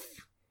elf.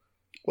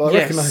 Well, I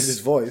recognise his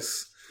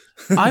voice.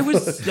 I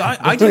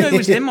didn't know it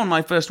was him on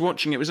my first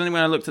watching. It was only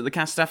when I looked at the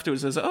cast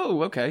afterwards I was like,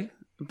 oh, okay.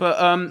 But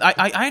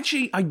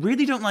I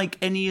really don't like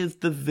any of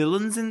the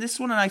villains in this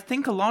one, and I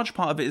think a large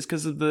part of it is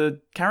because of the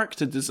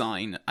character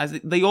design.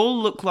 They all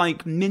look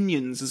like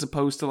minions as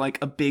opposed to like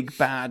a big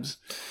bad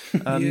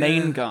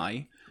main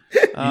guy.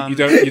 You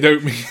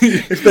don't mean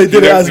if they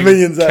did it as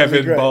minions,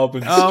 Kevin, Bob,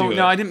 and Stuart. Oh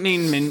no, I didn't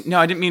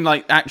mean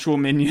like actual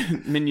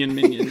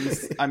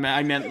minions. I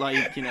meant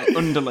like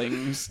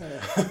underlings.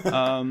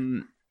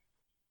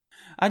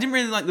 I didn't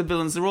really like the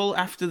villains. They're all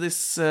after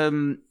this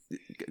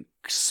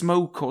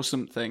smoke or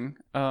something.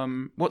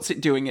 What's it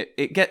doing?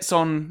 It gets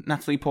on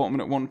Natalie Portman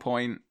at one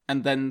point,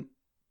 and then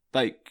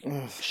like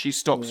she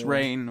stops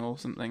rain or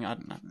something. I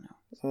don't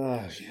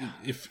know.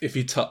 If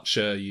you touch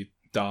her, you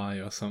die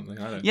or something.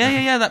 I don't know.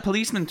 Yeah. That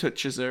policeman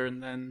touches her,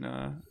 and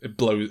then it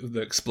blows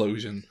the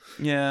explosion.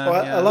 Yeah,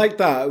 I like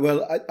that.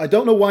 Well, I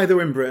don't know why they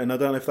were in Britain. I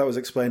don't know if that was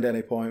explained at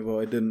any point, but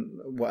I didn't.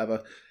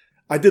 Whatever.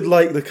 I did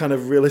like the kind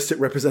of realistic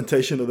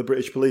representation of the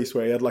British police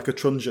where he had like a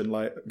truncheon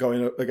like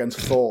going up against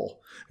Thor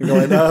and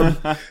going,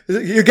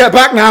 you get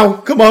back now,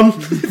 come on.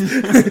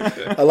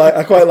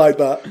 I quite like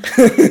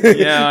that.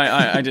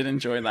 Yeah, I did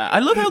enjoy that. I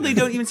love how they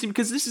don't even seem,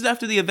 because this is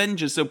after the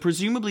Avengers, so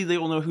presumably they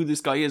all know who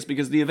this guy is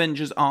because the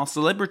Avengers are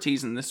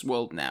celebrities in this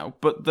world now,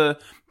 but the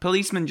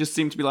policemen just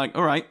seem to be like,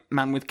 all right,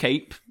 man with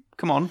cape,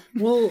 come on.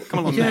 Well,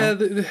 come on yeah,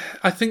 now.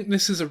 I think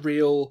this is a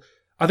real...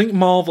 I think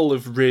Marvel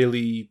have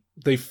really...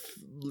 They've,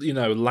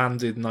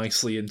 landed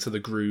nicely into the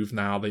groove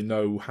now. They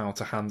know how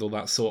to handle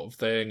that sort of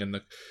thing and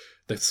the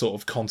sort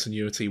of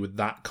continuity with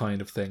that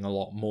kind of thing a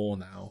lot more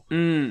now.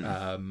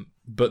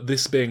 But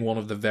this being one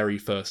of the very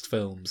first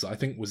films, I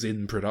think was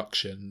in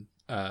production,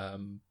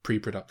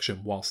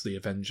 pre-production, whilst the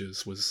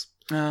Avengers was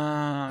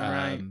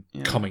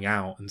coming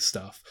out and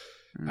stuff.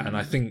 And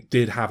I think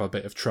did have a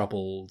bit of a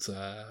troubled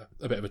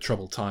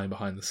time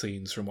behind the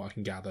scenes from what I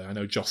can gather. I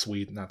know Joss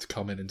Whedon had to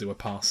come in and do a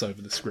pass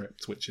over the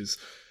script, which is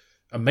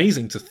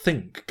amazing to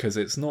think, because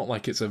it's not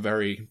like it's a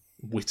very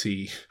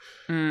witty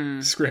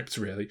script,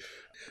 really.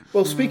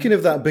 Well, speaking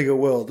of that bigger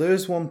world, there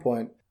is one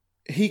point.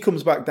 He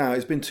comes back down,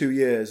 it's been 2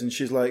 years, and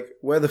she's like,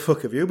 where the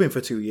fuck have you been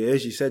for 2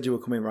 years? You said you were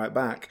coming right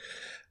back.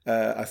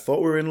 I thought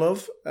we were in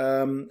love.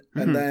 And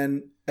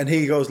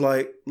he goes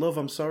like, love,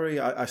 I'm sorry,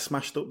 I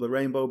smashed up the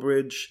Rainbow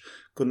Bridge,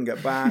 couldn't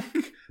get back.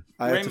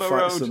 I had to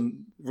fight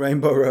some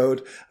Rainbow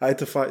Road. I had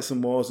to fight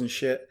some wars and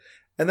shit.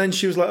 And then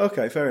she was like,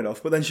 okay, fair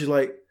enough. But then she's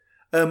like,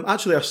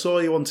 actually, I saw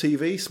you on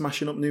TV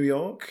smashing up New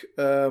York,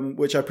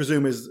 which I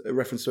presume is a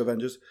reference to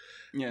Avengers.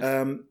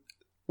 Yes.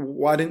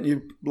 Why didn't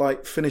you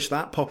finish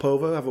that, pop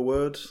over, have a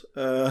word?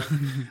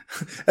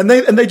 And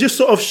they just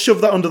sort of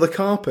shove that under the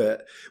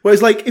carpet.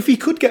 Whereas if he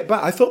could get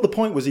back, I thought the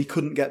point was he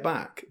couldn't get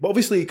back, but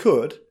obviously he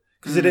could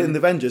because he did it in the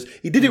Avengers.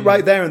 He did it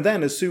right there and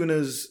then as soon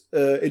as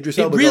Idris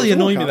Elba. It really goes,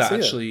 annoyed me that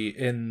actually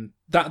in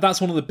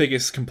that's one of the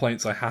biggest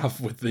complaints I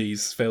have with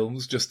these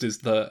films. Just is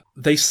that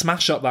they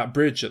smash up that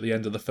bridge at the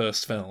end of the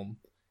first film.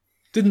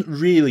 Didn't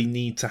really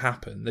need to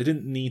happen. They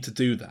didn't need to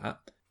do that.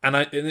 And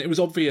it was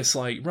obvious,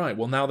 right,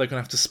 well, now they're going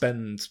to have to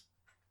spend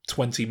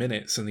 20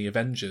 minutes in the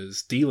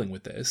Avengers dealing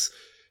with this.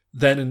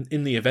 Then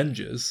in the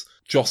Avengers,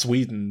 Joss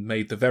Whedon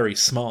made the very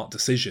smart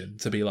decision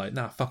to be like,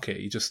 nah, fuck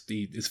it.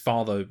 His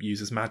father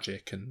uses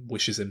magic and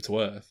wishes him to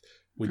Earth.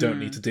 We don't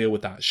need to deal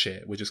with that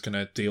shit. We're just going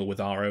to deal with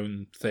our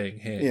own thing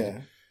here.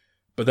 Yeah.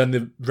 But then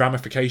the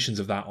ramifications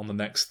of that on the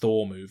next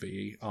Thor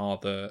movie are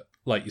that,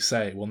 like you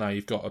say, well, now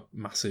you've got a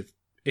massive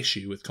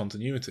issue with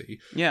continuity.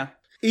 Yeah.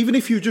 Even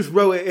if you just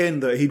wrote it in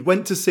that he'd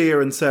went to see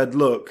her and said,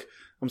 look,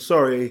 I'm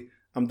sorry,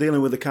 I'm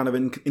dealing with a kind of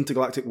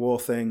intergalactic war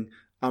thing.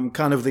 I'm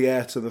kind of the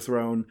heir to the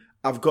throne.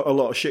 I've got a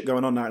lot of shit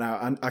going on right now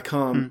and I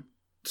can't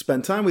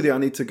spend time with you. I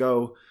need to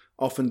go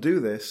off and do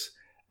this.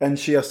 And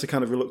she has to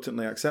kind of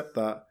reluctantly accept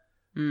that.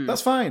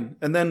 That's fine.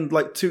 And then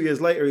 2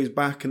 years later, he's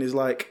back and he's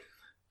like,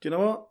 do you know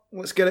what?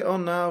 Let's get it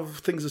on now.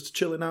 Things are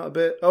chilling out a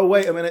bit. Oh,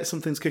 wait a minute.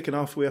 Something's kicking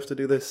off. We have to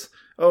do this.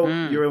 Oh,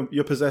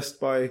 you're possessed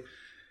by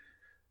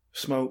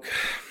smoke.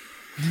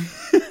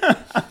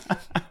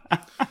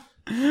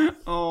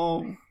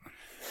 Oh,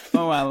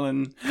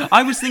 Alan.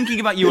 I was thinking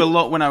about you a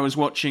lot when I was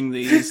watching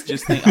these.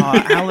 Just think,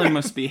 Alan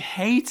must be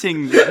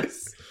hating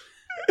this.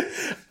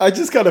 I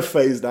just kind of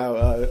phased out.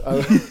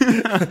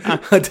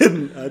 I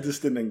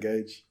just didn't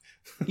engage.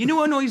 You know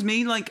what annoys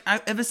me?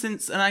 Ever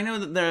since, and I know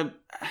that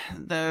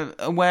they're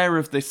aware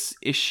of this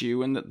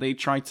issue and that they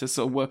try to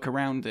sort of work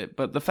around it,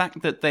 but the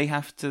fact that they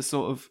have to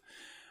sort of,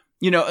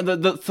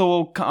 that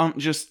Thor can't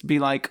just be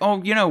like,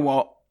 oh, you know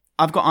what?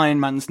 I've got Iron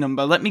Man's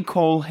number. Let me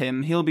call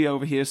him. He'll be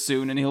over here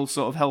soon and he'll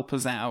sort of help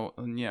us out.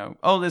 And,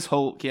 oh, there's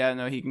Hulk. Yeah,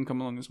 no, he can come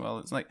along as well.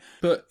 It's like...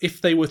 But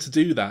if they were to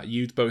do that,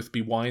 you'd both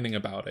be whining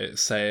about it,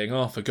 saying,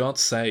 oh, for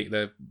God's sake,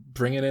 they're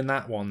bringing in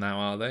that one now,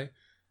 are they?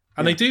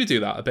 And they do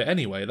that a bit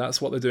anyway.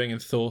 That's what they're doing in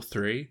Thor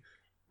 3.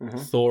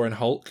 Thor and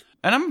Hulk.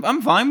 And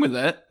I'm fine with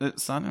it. I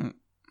don't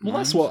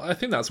Well, I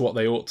think that's what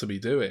they ought to be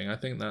doing. I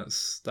think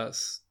that's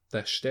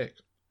their shtick.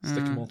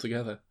 Stick them all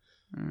together.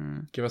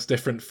 Give us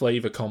different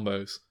flavour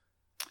combos.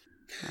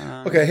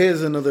 Okay,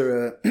 here's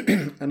another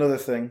another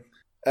thing.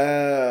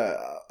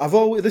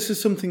 This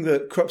is something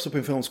that crops up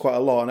in films quite a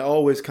lot, and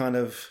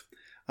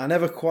I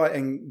never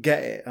quite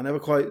get it. I never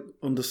quite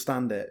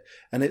understand it,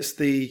 and it's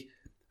the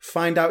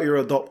find out you're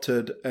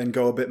adopted and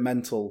go a bit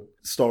mental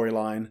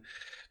storyline.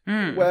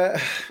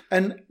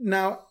 And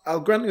now I'll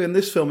grant you, in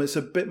this film, it's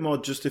a bit more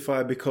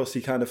justified because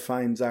he kind of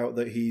finds out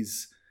that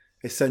he's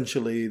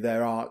essentially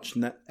their arch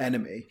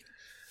enemy.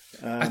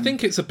 I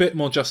think it's a bit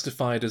more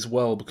justified as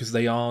well because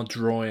they are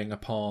drawing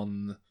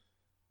upon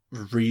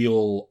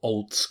real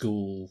old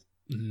school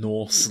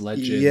Norse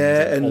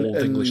legend, old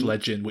English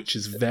legend, which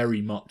is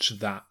very much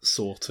that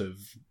sort of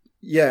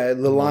the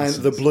line,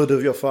 the blood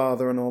of your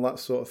father and all that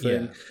sort of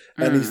thing.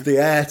 Yeah. And he's the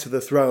heir to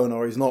the throne,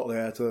 or he's not the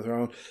heir to the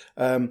throne.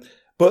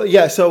 But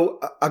yeah, so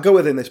I go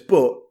within this,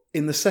 but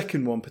in the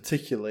second one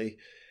particularly,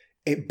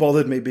 it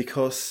bothered me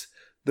because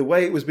the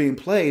way it was being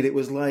played, it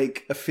was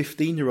like a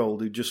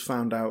 15-year-old who just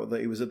found out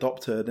that he was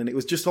adopted, and it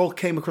was just all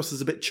came across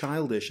as a bit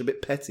childish, a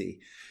bit petty.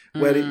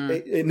 where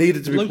it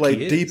needed to be Loki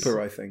played is. deeper,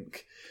 I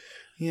think.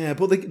 Yeah,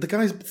 but the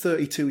guy's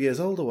 32 years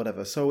old or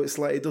whatever, so it's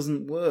like it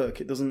doesn't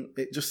work.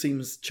 It just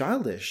seems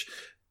childish.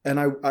 And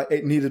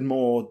it needed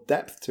more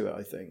depth to it,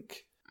 I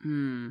think.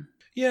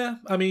 Yeah,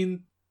 I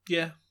mean,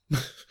 yeah.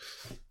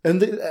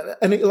 And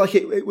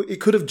it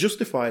could have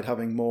justified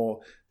having more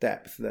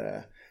depth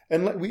there.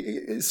 And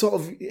it sort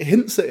of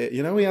hints at it,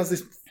 you know. He has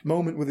this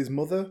moment with his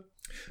mother,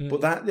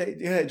 but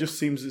it just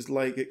seems as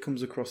like it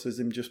comes across as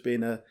him just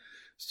being a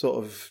sort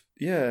of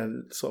a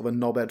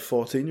knobhead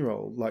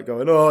 14-year-old, like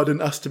going, "Oh, I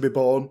didn't ask to be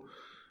born.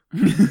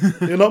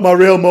 You're not my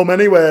real mum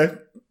anyway."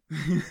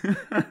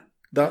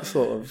 That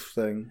sort of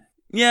thing.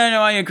 Yeah,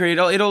 no, I agree.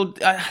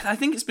 I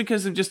think it's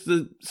because of just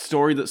the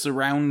story that's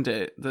around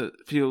it that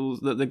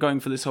feels that they're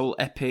going for this whole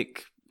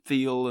epic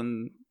feel,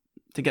 and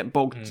to get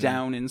bogged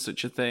down in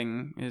such a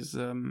thing is.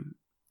 And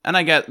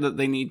I get that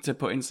they need to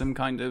put in some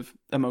kind of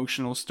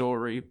emotional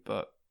story,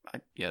 but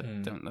I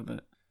don't love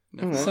it.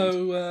 No.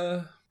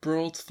 So,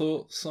 broad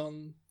thoughts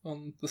on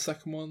the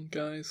second one,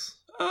 guys?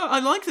 I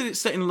like that it's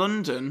set in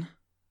London.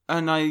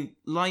 And I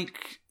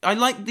like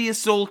the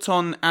assault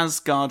on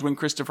Asgard when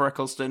Christopher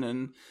Eccleston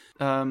and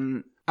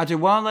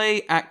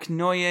Adewale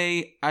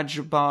Akinoye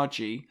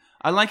Adebaji.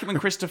 I like it when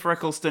Christopher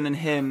Eccleston and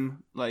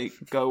him like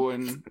go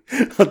and.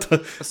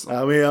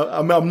 I mean,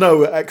 I'm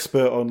no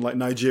expert on like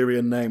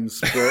Nigerian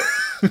names, but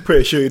I'm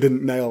pretty sure you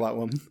didn't nail that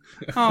one.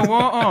 Oh,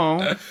 what?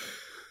 Oh.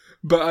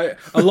 But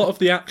a lot of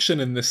the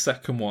action in this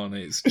second one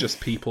is just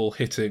people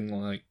hitting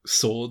like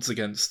swords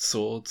against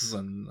swords,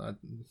 and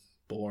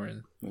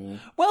boring.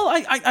 Well,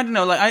 I don't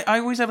know. Like I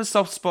always have a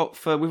soft spot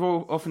for. We've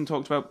all often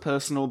talked about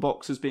personal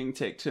boxes being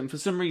ticked, and for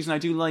some reason, I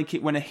do like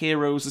it when a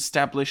hero's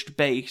established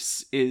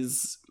base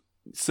is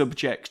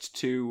subject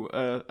to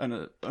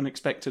an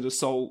unexpected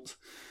assault.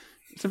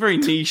 It's a very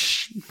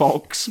niche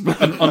box.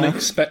 But An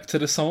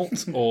unexpected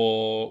assault,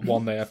 or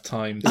one they have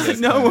time to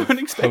No,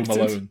 unexpected. Home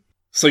Alone.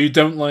 So you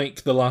don't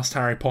like the last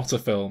Harry Potter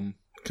film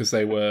because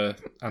they were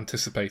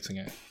anticipating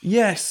it?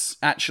 Yes,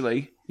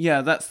 actually,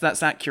 yeah,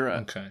 that's accurate.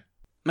 Okay.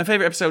 My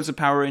favourite episodes of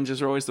Power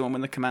Rangers are always the one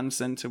when the command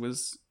centre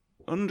was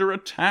under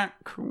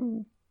attack.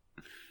 Ooh.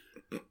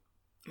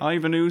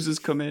 Ivan Ooze has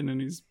come in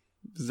and he's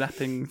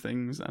zapping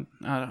things. I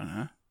don't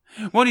know.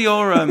 What are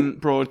your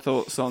broad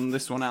thoughts on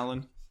this one,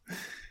 Alan?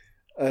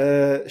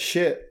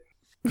 Shit.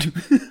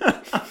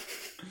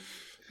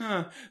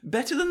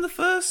 Better than the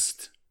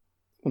first?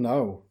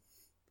 No.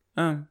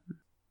 Oh.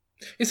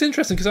 It's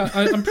interesting because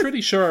I'm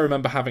pretty sure I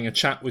remember having a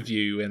chat with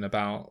you in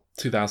about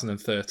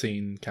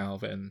 2013,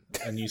 Calvin,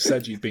 and you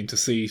said you'd been to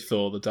see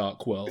Thor: The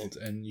Dark World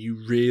and you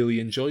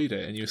really enjoyed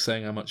it, and you were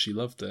saying how much you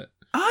loved it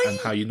and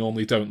how you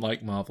normally don't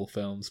like Marvel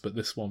films, but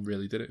this one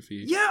really did it for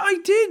you. Yeah, I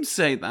did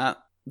say that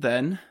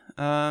then.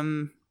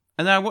 And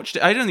then I watched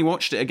it. I'd only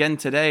watched it again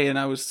today, and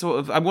I was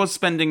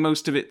spending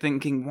most of it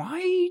thinking,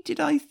 why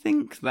did I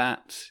think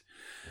that?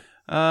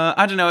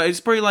 I don't know. It's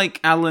probably like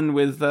Alan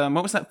with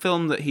what was that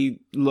film that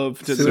he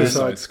loved?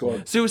 Suicide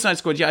Squad. Suicide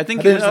Squad. Yeah, I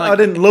think it was. I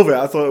didn't love it.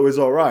 I thought it was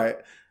all right,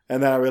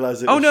 and then I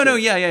realized it. Oh was no,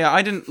 shit. yeah.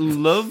 I didn't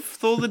love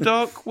Thor: The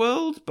Dark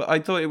World, but I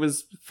thought it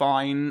was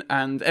fine,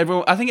 and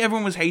I think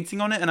everyone was hating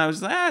on it, and I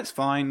was like, it's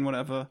fine,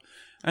 whatever.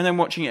 And then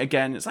watching it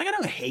again, it's like I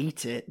don't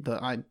hate it,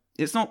 but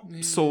it's not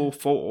Saw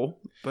 4,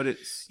 but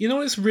it's You know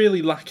what it's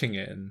really lacking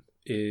in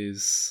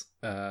is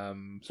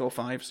Saw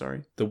 5.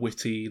 Sorry, the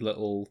witty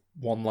little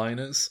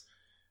one-liners.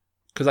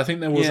 Because I think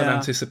there was an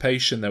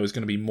anticipation there was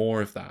going to be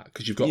more of that.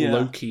 Because you've got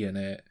Loki in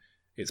it.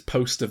 It's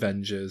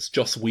post-Avengers.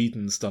 Joss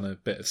Whedon's done a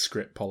bit of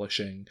script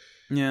polishing.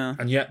 Yeah.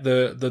 And yet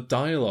the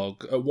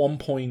dialogue, at one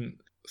point,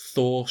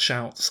 Thor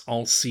shouts,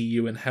 "I'll see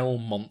you in hell,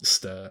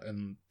 monster,"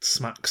 and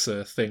smacks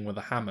a thing with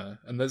a hammer.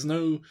 And there's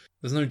no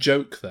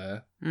joke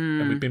there.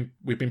 And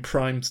we've been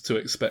primed to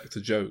expect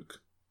a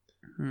joke.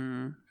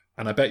 And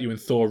I bet you in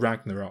Thor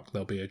Ragnarok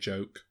there'll be a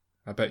joke.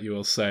 I bet you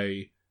will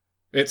say,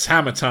 "It's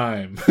hammer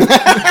time."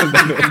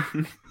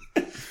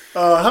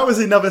 How has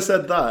he never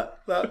said that?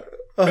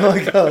 Oh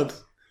my god.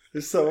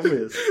 It's so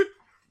obvious.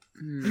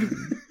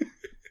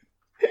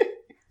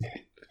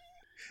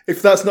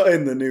 If that's not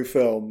in the new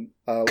film,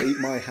 I'll eat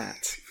my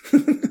hat.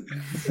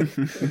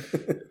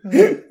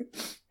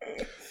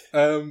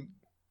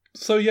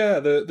 So yeah,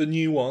 the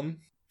new one.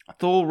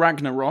 Thor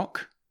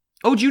Ragnarok.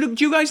 Oh, do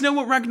you guys know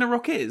what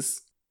Ragnarok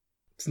is?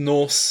 It's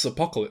Norse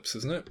apocalypse,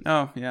 isn't it?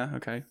 Oh, yeah,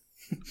 okay.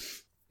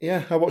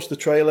 Yeah, I watched the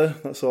trailer.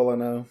 That's all I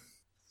know.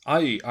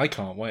 I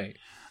can't wait.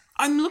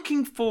 I'm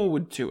looking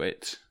forward to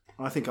it.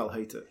 I think I'll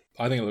hate it.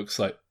 I think it looks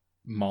like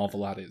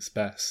Marvel at its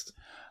best.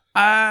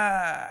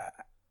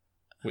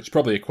 Which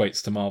probably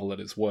equates to Marvel at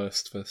its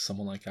worst for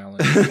someone like Alan.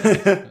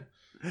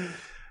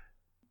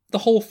 The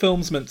whole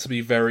film's meant to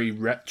be very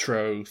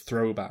retro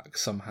throwback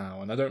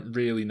somehow, and I don't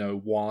really know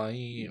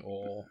why,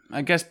 or...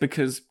 I guess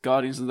because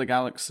Guardians of the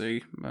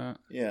Galaxy, but...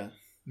 Yeah.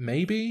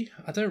 Maybe?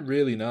 I don't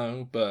really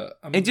know, but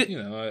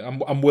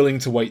I'm willing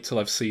to wait till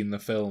I've seen the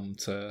film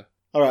to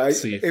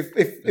see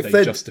if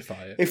they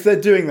justify it. If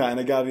they're doing that in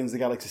a Guardians of the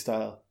Galaxy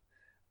style,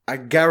 I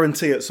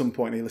guarantee at some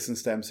point he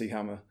listens to MC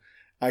Hammer.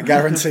 I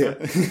guarantee it.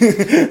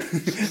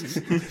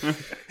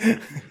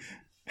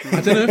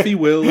 I don't know if he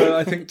will.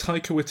 I think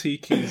Taika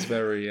Waititi is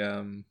very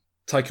I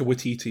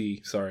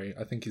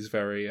think is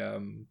very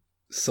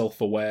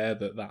self-aware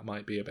that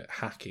might be a bit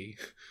hacky.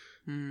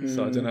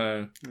 So I don't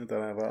know. I don't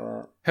know about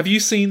that. Have you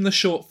seen the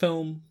short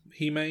film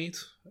he made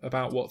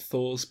about what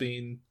Thor's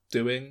been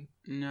doing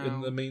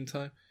in the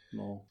meantime?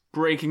 No.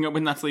 Breaking up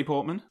with Natalie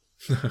Portman?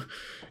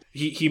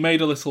 He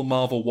made a little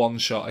Marvel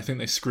one-shot. I think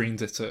they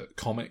screened it at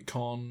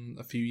Comic-Con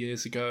a few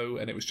years ago,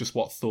 and it was just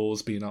what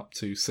Thor's been up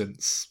to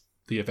since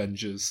the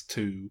Avengers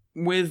 2.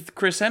 With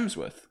Chris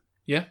Hemsworth?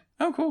 Yeah.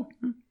 Oh, cool.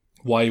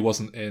 Why he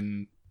wasn't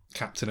in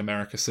Captain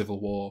America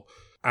Civil War.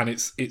 And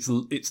it's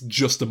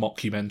just a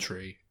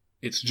mockumentary.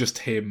 It's just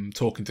him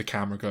talking to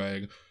camera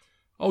going,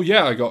 oh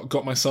yeah, I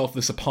got myself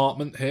this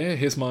apartment here.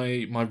 Here's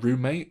my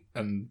roommate.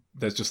 And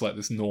there's just like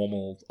this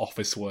normal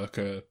office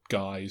worker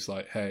guy who's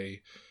like,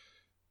 hey.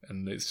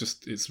 And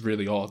it's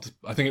really odd.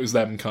 I think it was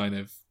them kind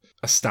of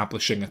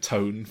establishing a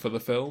tone for the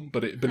film,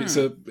 but it's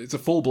a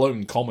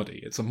full-blown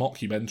comedy. It's a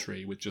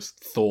mockumentary with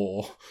just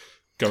Thor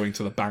going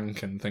to the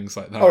bank and things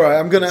like that. All right,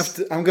 I'm gonna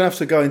have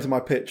to go into my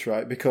pitch,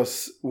 right?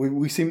 Because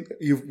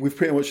we've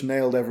pretty much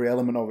nailed every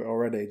element of it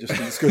already. Just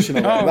the discussion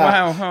of that.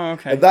 Wow. Oh,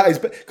 okay. And that is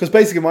because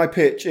basically my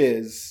pitch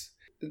is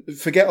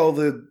forget all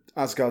the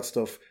Asgard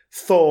stuff.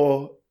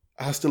 Thor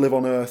has to live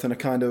on Earth in a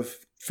kind of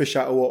fish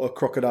out of water,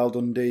 Crocodile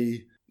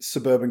Dundee,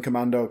 suburban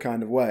commando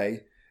kind of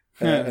way,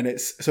 and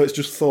it's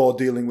just Thor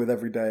dealing with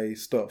everyday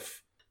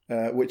stuff.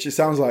 Which it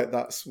sounds like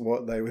that's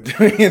what they were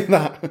doing in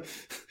that.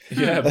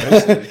 Yeah,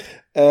 basically.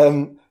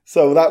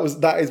 So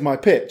that is my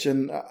pitch,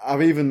 and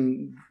I've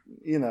even,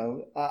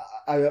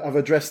 I've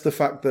addressed the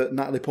fact that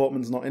Natalie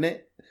Portman's not in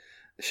it.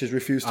 She's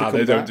refused to come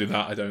they don't back. do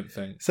that, I don't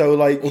think. So,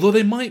 like, although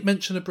they might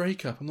mention a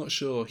breakup, I'm not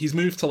sure. He's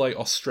moved to like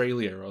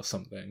Australia or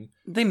something.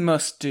 They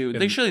must do.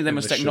 They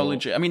must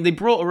acknowledge it. I mean, they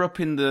brought her up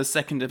in the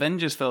second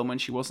Avengers film when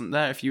she wasn't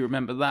there. If you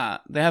remember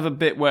that, they have a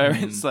bit where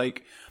it's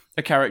like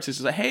a character's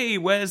just like, "Hey,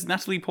 where's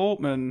Natalie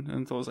Portman?"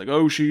 And Thor's like,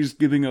 "Oh, she's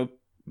giving a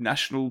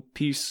National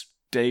Peace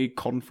Day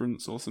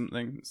conference or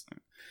something."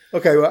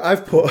 Okay, well,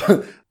 I've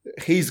put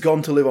he's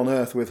gone to live on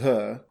Earth with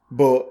her,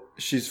 but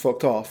she's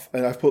fucked off,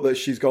 and I've put that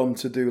she's gone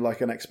to do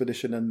like an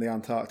expedition in the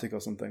Antarctic or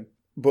something.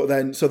 But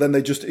then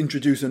they just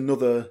introduce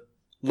another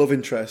love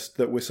interest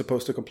that we're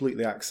supposed to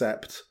completely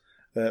accept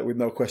with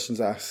no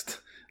questions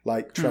asked,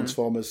 like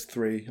Transformers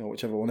 3 or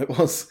whichever one it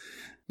was.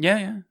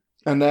 Yeah.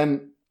 And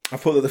then I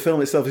put that the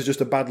film itself is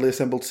just a badly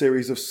assembled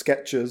series of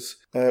sketches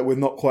with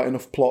not quite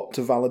enough plot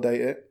to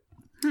validate it.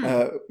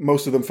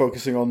 Most of them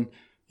focusing on,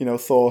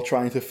 Thor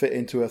trying to fit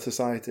into a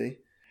society.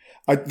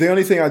 The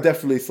only thing I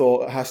definitely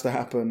thought has to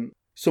happen,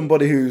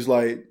 somebody who's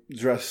like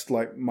dressed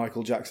like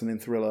Michael Jackson in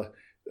Thriller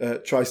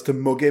tries to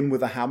mug him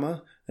with a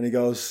hammer, and he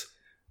goes,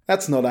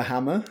 "That's not a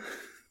hammer.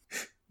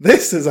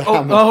 This is a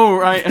hammer." Oh,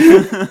 right.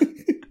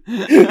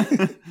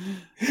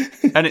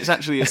 And it's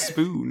actually a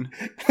spoon.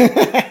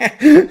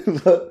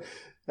 But,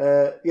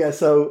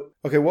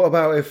 okay, what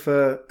about if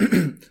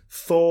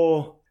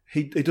Thor,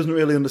 he doesn't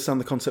really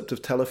understand the concept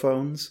of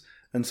telephones,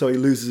 and so he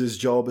loses his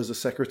job as a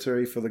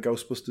secretary for the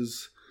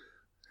Ghostbusters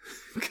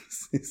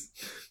because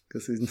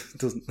he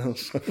doesn't know.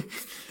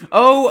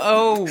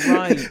 Oh,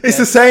 right. It's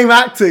the same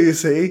actor, you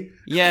see.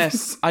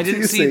 Yes, I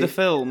didn't see the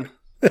film.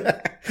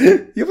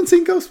 You haven't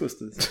seen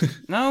Ghostbusters?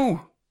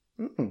 No.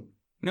 Mm.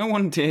 No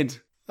one did.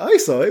 I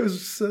saw it. It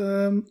was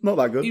not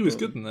that good. He was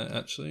good in it,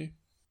 actually.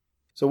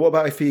 So what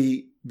about if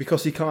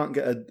because he can't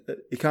get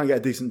a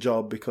decent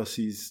job because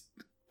he's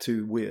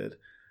too weird.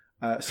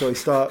 So he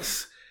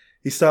starts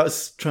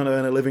trying to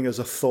earn a living as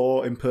a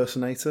Thor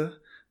impersonator.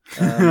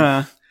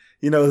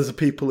 There's the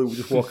people who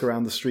just walk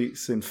around the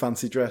streets in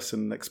fancy dress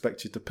and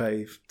expect you to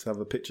pay to have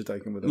a picture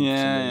taken with them.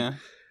 Yeah.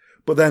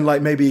 But then,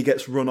 like, maybe he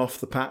gets run off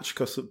the patch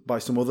by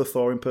some other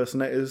Thor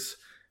impersonators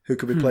who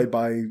could be played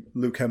by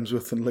Luke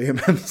Hemsworth and Liam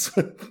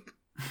Hemsworth.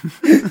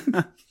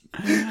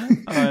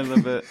 I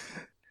love it.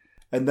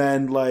 And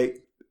then,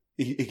 like,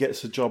 he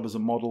gets a job as a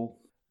model,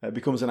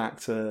 becomes an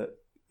actor,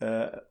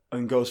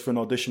 and goes for an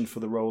audition for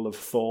the role of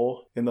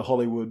Thor in the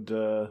Hollywood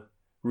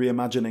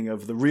reimagining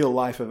of the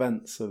real-life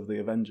events of the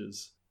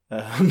Avengers.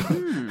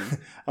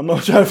 I'm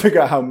not trying to figure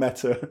out how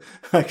meta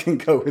I can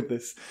go with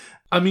this.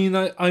 I mean,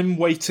 I'm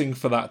waiting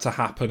for that to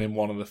happen in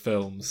one of the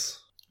films.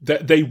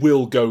 They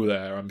will go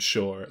there, I'm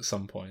sure, at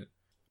some point.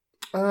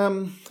 I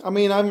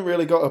mean, I haven't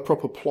really got a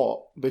proper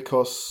plot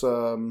because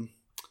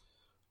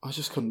I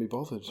just couldn't be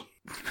bothered.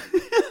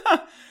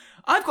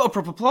 I've got a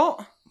proper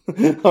plot.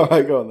 All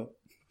right, go on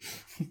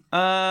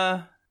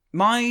then.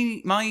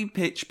 My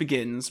pitch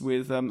begins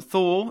with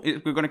Thor. We're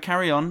going to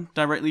carry on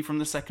directly from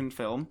the second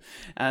film,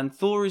 and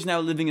Thor is now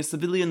living a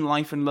civilian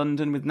life in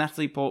London with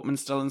Natalie Portman,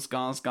 Stellan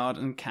Skarsgård,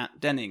 and Kat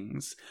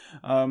Dennings.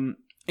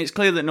 It's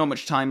clear that not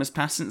much time has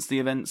passed since the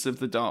events of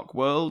The Dark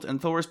World,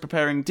 and Thor is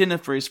preparing dinner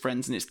for his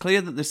friends, and it's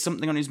clear that there's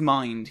something on his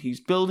mind.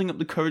 He's building up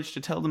the courage to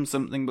tell them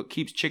something, but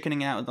keeps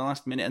chickening out at the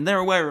last minute, and they're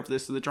aware of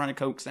this, so they're trying to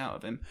coax out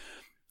of him.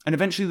 And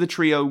eventually the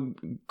trio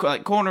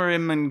corner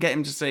him and get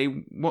him to say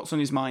what's on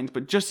his mind.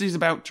 But just as he's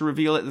about to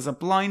reveal it, there's a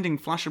blinding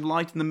flash of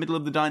light in the middle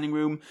of the dining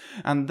room,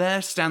 and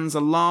there stands a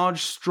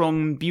large,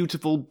 strong,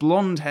 beautiful,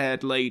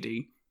 blonde-haired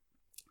lady.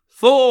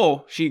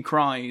 "Thor!" she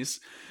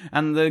cries.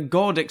 And the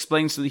god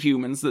explains to the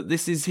humans that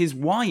this is his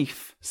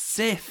wife,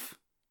 Sif.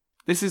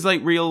 This is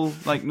real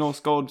Norse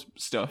god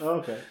stuff.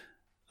 Oh, okay.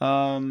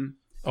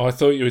 Oh, I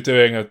thought you were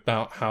doing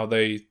about how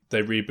they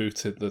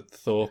rebooted the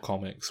Thor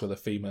comics with a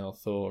female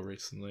Thor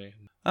recently.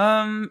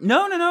 No.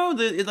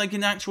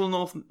 In actual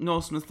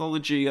Norse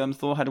mythology,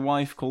 Thor had a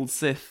wife called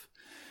Sif.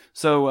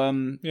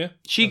 So,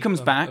 she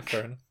comes back.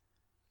 Fair enough.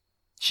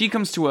 She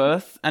comes to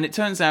Earth, and it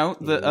turns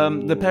out that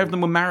the pair of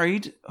them were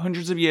married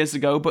hundreds of years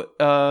ago, but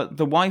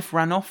the wife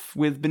ran off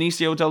with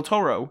Benicio del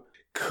Toro.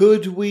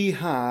 Could we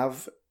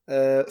have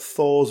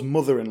Thor's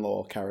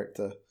mother-in-law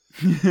character?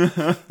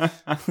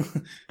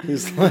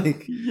 Who's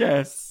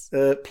yes,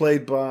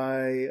 played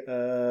by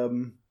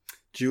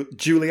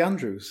Julie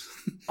Andrews.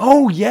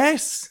 Oh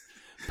yes,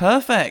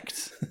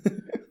 perfect.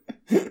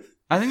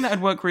 I think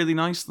that'd work really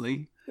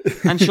nicely.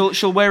 And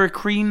she'll wear a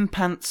cream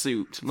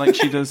pantsuit like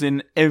she does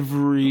in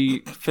every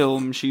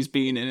film she's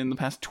been in the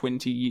past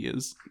 20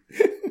 years.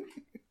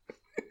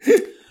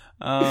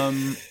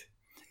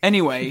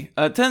 Anyway,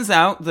 turns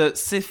out that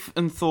Sif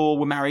and Thor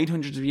were married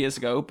hundreds of years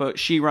ago, but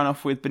she ran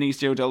off with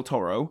Benicio del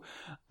Toro.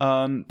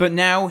 But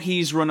now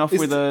he's run off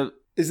with a...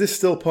 Is this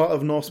still part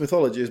of Norse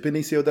mythology? Is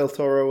Benicio del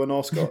Toro a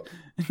Norse god?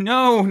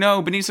 No.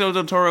 Benicio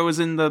del Toro is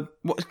in the...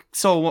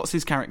 what's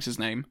his character's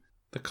name?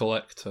 The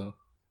Collector.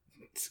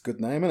 It's a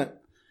good name, isn't it?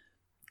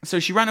 So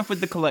she ran off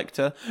with the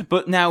Collector,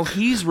 but now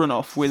he's run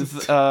off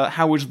with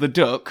Howard the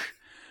Duck.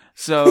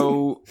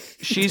 So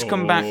she's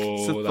come back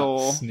to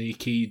Thor.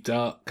 Sneaky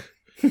duck.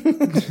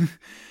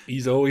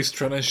 He's always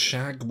trying to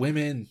shag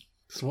women.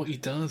 That's what he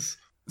does.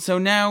 So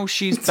now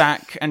she's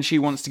back, and she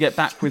wants to get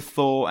back with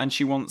Thor, and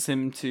she wants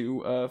him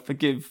to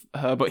forgive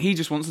her, but he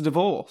just wants a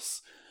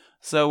divorce.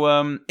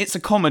 So it's a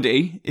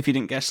comedy, if you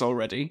didn't guess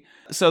already.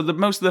 So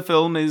most of the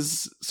film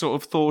is sort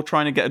of Thor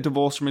trying to get a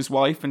divorce from his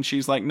wife, and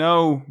she's like,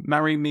 "No,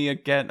 marry me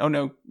again. Oh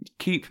no,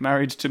 keep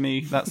married to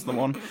me." That's the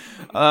one.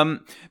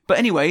 But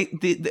anyway,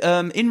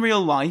 in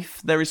real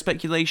life, there is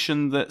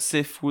speculation that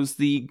Sif was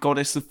the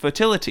goddess of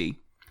fertility,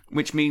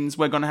 which means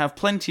we're going to have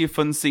plenty of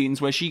fun scenes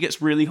where she gets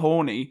really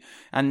horny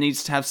and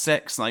needs to have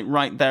sex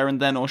right there and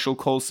then, or she'll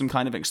cause some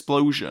kind of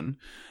explosion.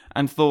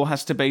 And Thor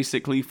has to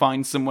basically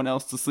find someone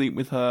else to sleep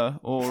with her,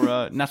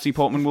 or Natalie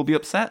Portman will be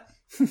upset.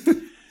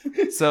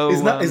 So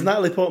is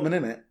Natalie Portman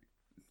in it?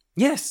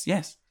 Yes.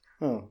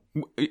 Oh,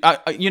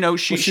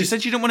 she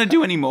said she didn't want to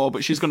do anymore,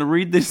 but she's going to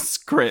read this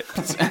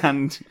script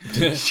and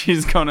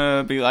she's going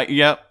to be like,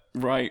 "Yep,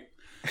 right.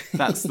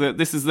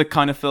 This is the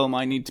kind of film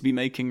I need to be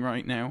making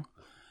right now."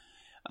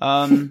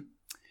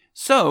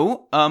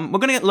 So we're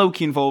going to get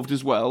Loki involved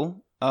as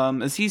well,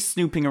 as he's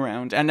snooping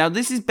around. And now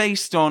this is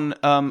based on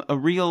a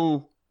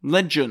real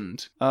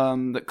legend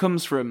that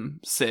comes from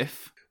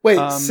Sif. Wait,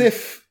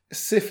 Sif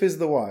is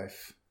the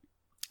wife?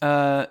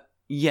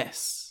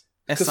 Yes.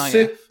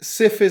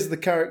 Sif is the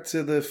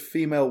character, the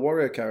female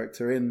warrior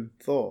character in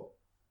Thor.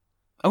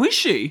 Oh, is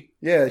she?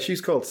 Yeah,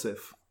 she's called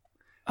Sif.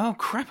 Oh,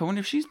 crap. I wonder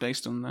if she's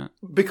based on that.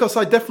 Because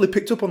I definitely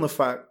picked up on the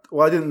fact...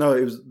 Well, I didn't know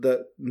it was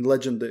that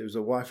legend that it was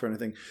a wife or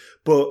anything.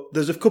 But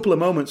there's a couple of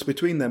moments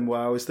between them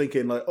where I was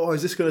thinking,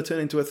 is this going to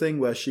turn into a thing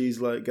where she's,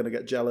 going to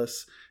get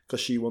jealous because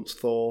she wants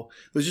Thor?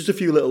 There's just a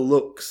few little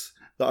looks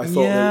that I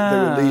thought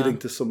they were leading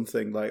to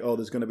something,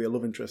 there's going to be a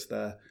love interest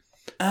there.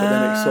 But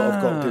then it sort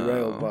of got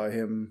derailed by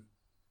him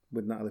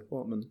with Natalie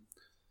Portman.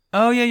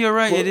 Oh, yeah, you're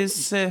right. It is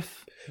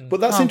Sif.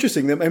 But that's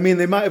interesting. I mean,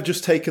 they might have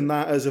just taken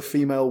that as a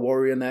female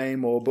warrior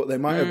name, but they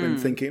might have been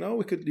thinking,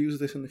 we could use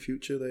this in the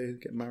future. They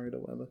get married or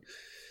whatever.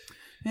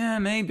 Yeah,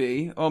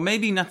 maybe. Or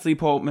maybe Natalie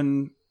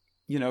Portman,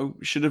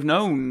 should have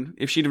known.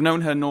 If she'd have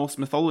known her Norse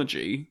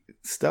mythology.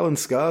 Stellan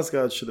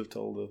Skarsgård should have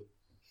told her.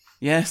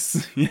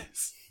 Yes.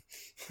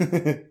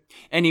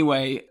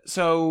 Anyway,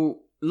 so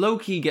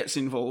Loki gets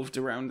involved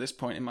around this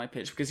point in my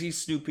pitch because he's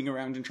snooping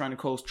around and trying to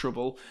cause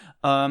trouble.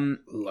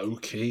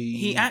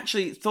 Loki.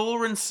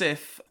 Thor and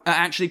Sif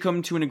actually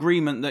come to an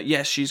agreement that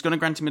yes, she's going to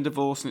grant him a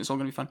divorce and it's all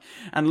going to be fun.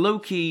 And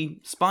Loki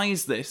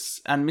spies this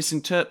and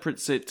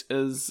misinterprets it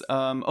as,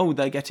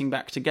 they're getting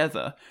back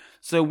together.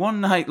 So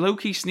one night,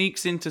 Loki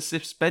sneaks into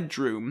Sif's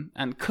bedroom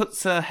and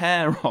cuts her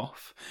hair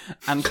off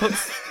and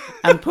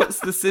puts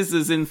the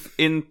scissors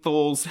in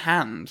Thor's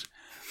hand.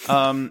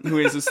 Who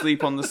is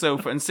asleep on the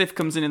sofa, and Sif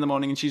comes in the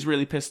morning and she's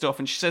really pissed off,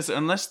 and she says that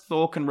unless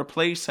Thor can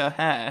replace her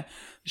hair,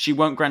 she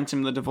won't grant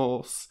him the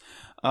divorce.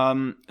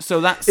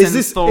 So that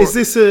sends Thor... Is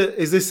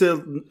this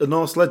a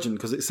Norse legend?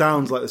 Because it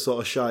sounds like the sort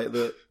of shite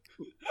that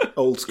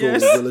old school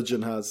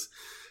religion has.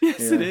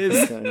 Yes, it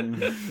is.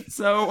 Okay.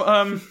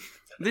 So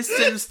this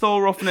sends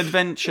Thor off an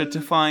adventure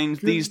to find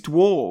these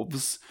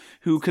dwarves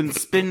who can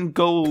spin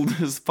gold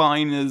as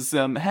fine as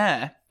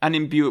hair and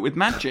imbue it with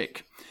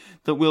magic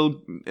that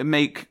will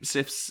make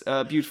Sif's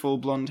beautiful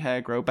blonde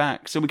hair grow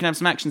back. So we can have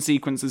some action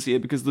sequences here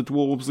because the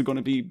dwarves are going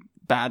to be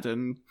bad,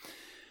 and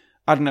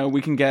I don't know,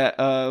 we can get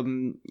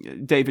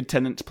David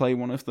Tennant to play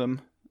one of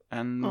them.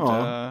 And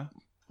Oh.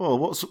 Well,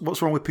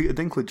 what's wrong with Peter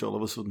Dinklage all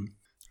of a sudden?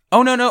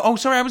 oh no, oh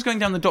sorry, I was going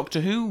down the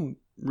Doctor Who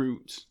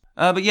route.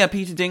 But yeah,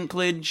 Peter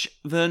Dinklage,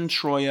 Vern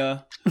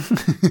Troyer,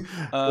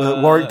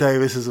 Warwick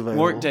Davis is available.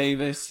 Warwick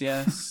Davis,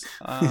 yes.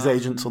 His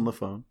agent's on the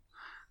phone.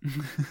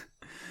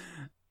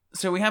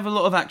 So we have a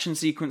lot of action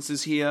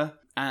sequences here,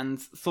 and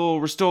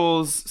Thor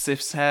restores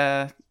Sif's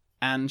hair,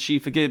 and she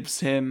forgives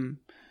him.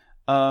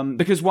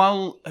 Because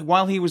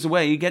while he was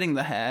away getting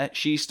the hair,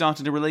 she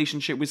started a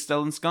relationship with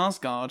Stellan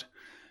Skarsgård.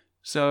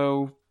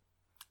 So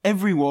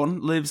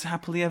everyone lives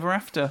happily ever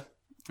after.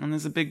 And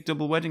there's a big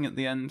double wedding at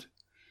the end.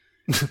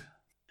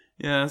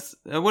 Yes.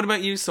 What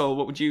about you, Sol?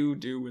 What would you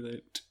do with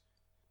it?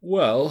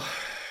 Well,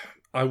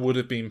 I would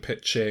have been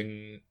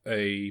pitching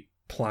a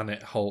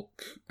Planet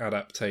Hulk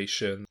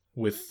adaptation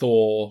with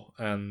Thor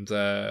and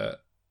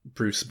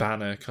Bruce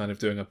Banner kind of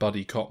doing a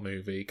buddy cop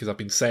movie, because I've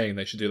been saying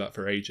they should do that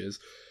for ages.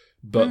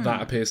 But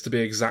that appears to be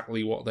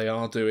exactly what they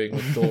are doing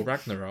with Thor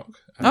Ragnarok.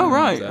 Oh,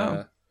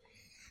 right.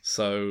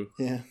 So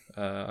Yeah.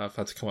 I've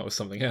had to come up with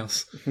something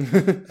else.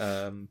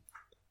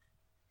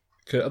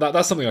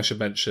 That's something I should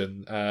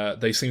mention.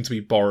 They seem to be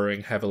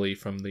borrowing heavily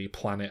from the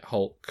Planet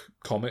Hulk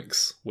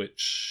comics,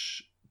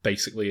 which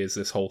basically is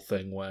this whole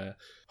thing where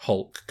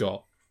Hulk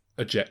got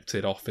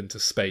ejected off into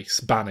space,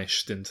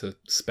 banished into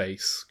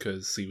space,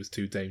 because he was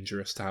too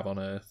dangerous to have on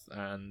Earth,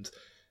 and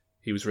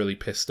he was really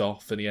pissed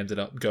off, and he ended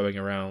up going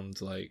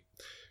around like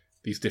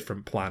these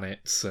different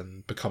planets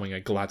and becoming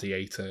a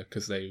gladiator,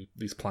 because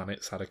these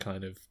planets had a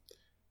kind of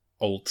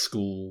old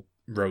school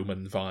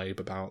Roman vibe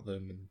about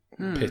them,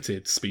 and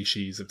pitted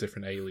species of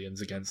different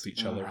aliens against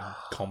each other in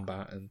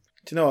combat. And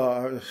Do you know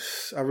what?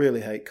 I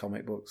really hate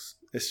comic books.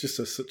 It's just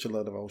such a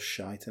load of old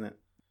shite in it.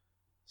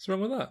 what's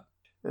wrong with that?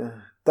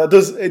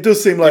 It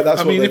does seem like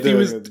that's what they're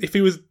doing. If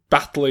he was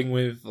battling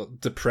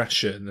with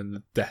depression and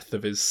the death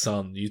of his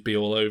son, you'd be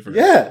all over it.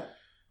 Yeah.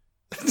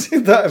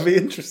 That'd be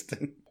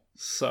interesting.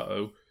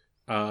 So,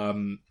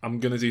 I'm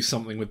going to do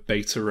something with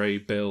Beta Ray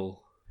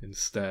Bill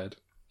instead.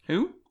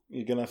 Who?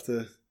 You're going to have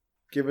to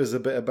give us a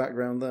bit of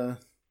background there.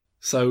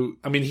 So,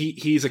 I mean,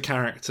 he's a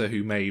character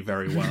who may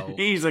very well...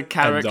 He's a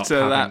character,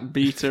 having- that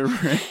Beta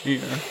Ray.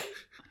 Yeah.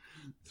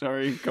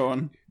 Sorry, go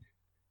on.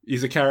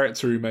 He's a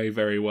character who may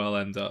very well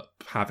end up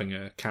having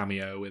a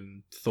cameo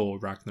in Thor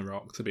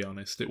Ragnarok, to be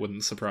honest. It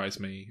wouldn't surprise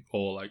me.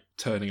 Or, like,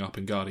 turning up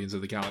in Guardians of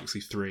the Galaxy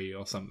 3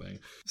 or something.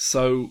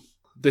 So,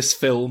 this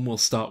film will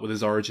start with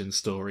his origin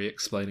story,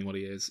 explaining what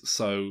he is.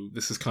 So,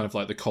 this is kind of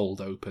like the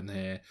cold open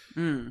here,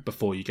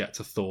 before you get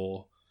to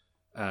Thor.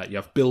 You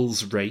have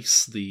Bill's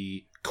race,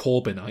 the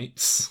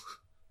Corbynites.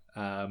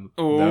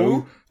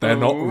 No, they're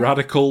not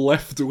radical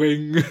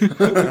left-wing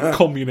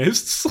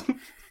communists.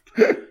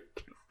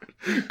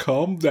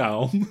 Calm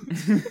down.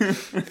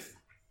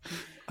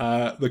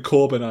 The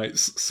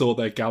Corbynites saw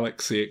their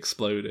galaxy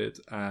exploded,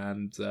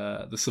 and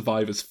the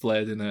survivors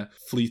fled in a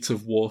fleet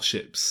of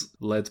warships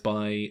led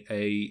by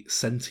a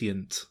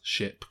sentient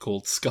ship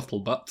called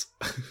Scuttlebutt.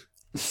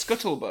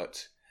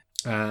 Scuttlebutt.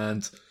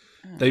 And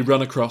they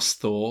run across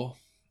Thor,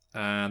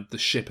 and the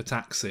ship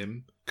attacks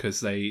him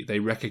because they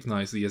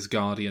recognise the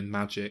Asgardian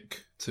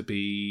magic to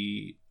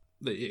be...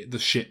 The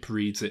ship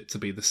reads it to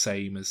be the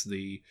same as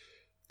the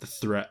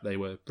threat they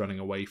were running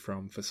away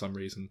from for some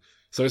reason.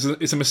 So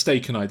it's a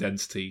mistaken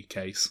identity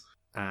case,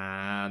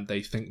 and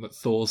they think that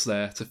Thor's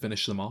there to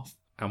finish them off,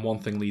 and one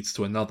thing leads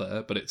to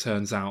another, but it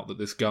turns out that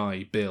this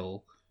guy,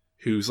 Bill,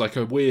 who's like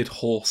a weird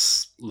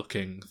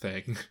horse-looking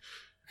thing,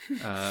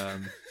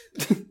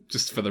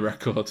 just for the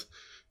record,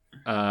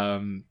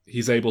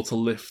 he's able to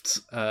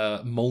lift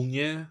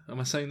Mjolnir, am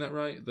I saying that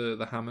right?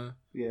 The hammer?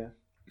 Yeah.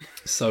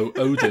 So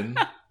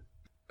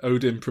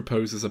Odin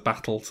proposes a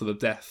battle to the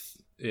death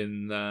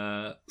in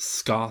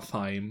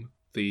Skartheim,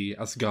 the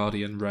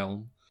Asgardian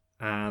realm,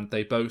 and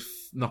they both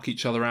knock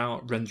each other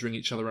out, rendering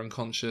each other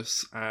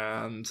unconscious,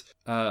 and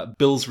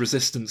Bill's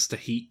resistance to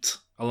heat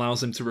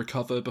allows him to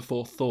recover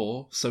before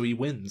Thor, so he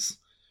wins.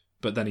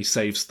 But then he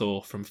saves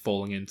Thor from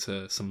falling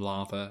into some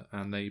lava,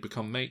 and they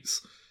become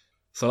mates.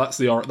 So that's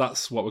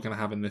what we're going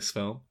to have in this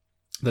film.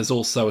 There's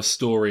also a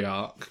story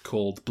arc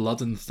called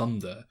Blood and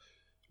Thunder,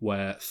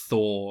 where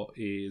Thor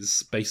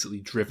is basically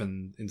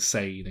driven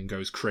insane and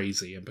goes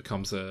crazy and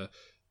becomes a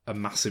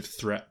massive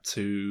threat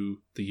to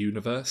the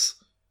universe.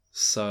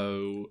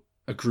 So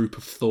a group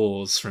of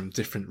Thors from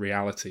different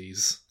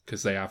realities,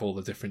 because they have all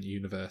the different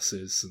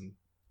universes and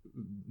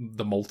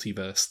the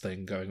multiverse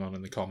thing going on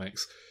in the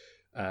comics,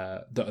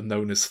 that are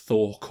known as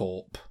Thor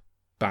Corp,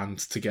 band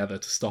together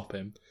to stop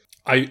him.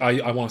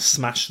 I want to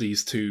smash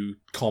these two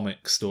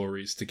comic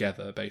stories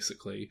together,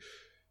 basically.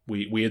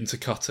 We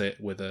intercut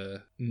it with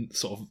a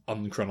sort of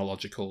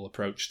unchronological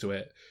approach to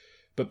it.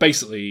 But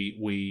basically,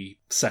 we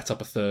set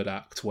up a third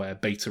act where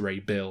Beta Ray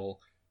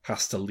Bill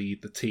has to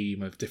lead the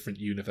team of different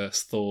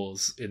universe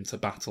Thors into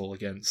battle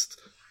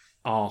against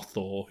our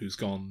Thor, who's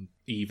gone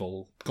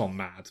evil, gone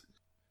mad.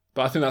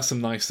 But I think that's some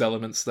nice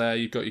elements there.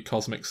 You've got your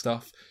cosmic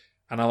stuff.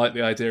 And I like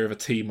the idea of a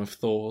team of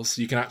Thors.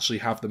 You can actually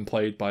have them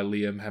played by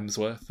Liam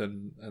Hemsworth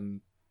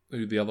and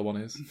who the other one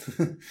is.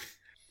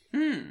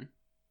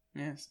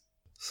 Yes.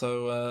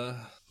 So,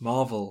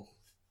 Marvel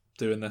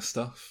doing their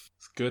stuff.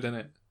 It's good,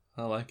 innit?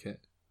 I like it.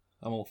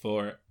 I'm all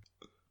for it.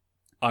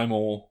 I'm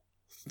all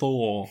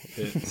for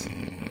it.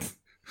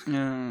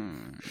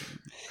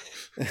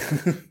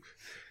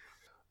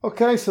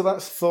 Okay, so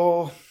that's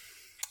Thor.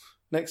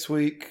 Next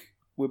week,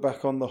 we're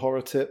back on the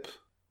horror tip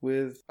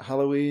with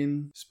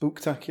Halloween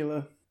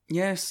Spooktacular.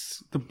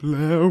 Yes, the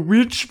Blair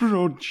Witch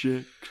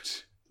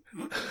Project.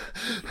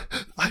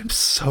 I'm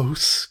so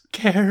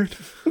scared.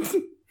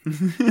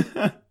 Is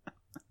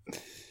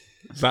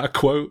that a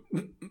quote?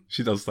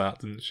 She does that,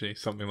 doesn't she?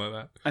 Something like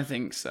that. I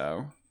think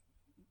so.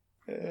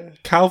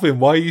 Calvin,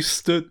 why are you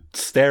stood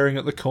staring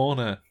at the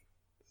corner?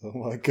 Oh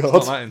my It's god.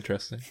 not that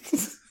interesting.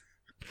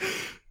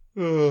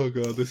 Oh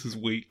god, this is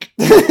weak.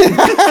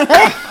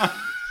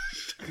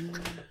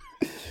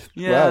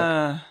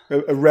 Yeah.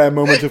 A rare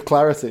moment of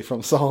clarity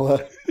from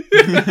Sala.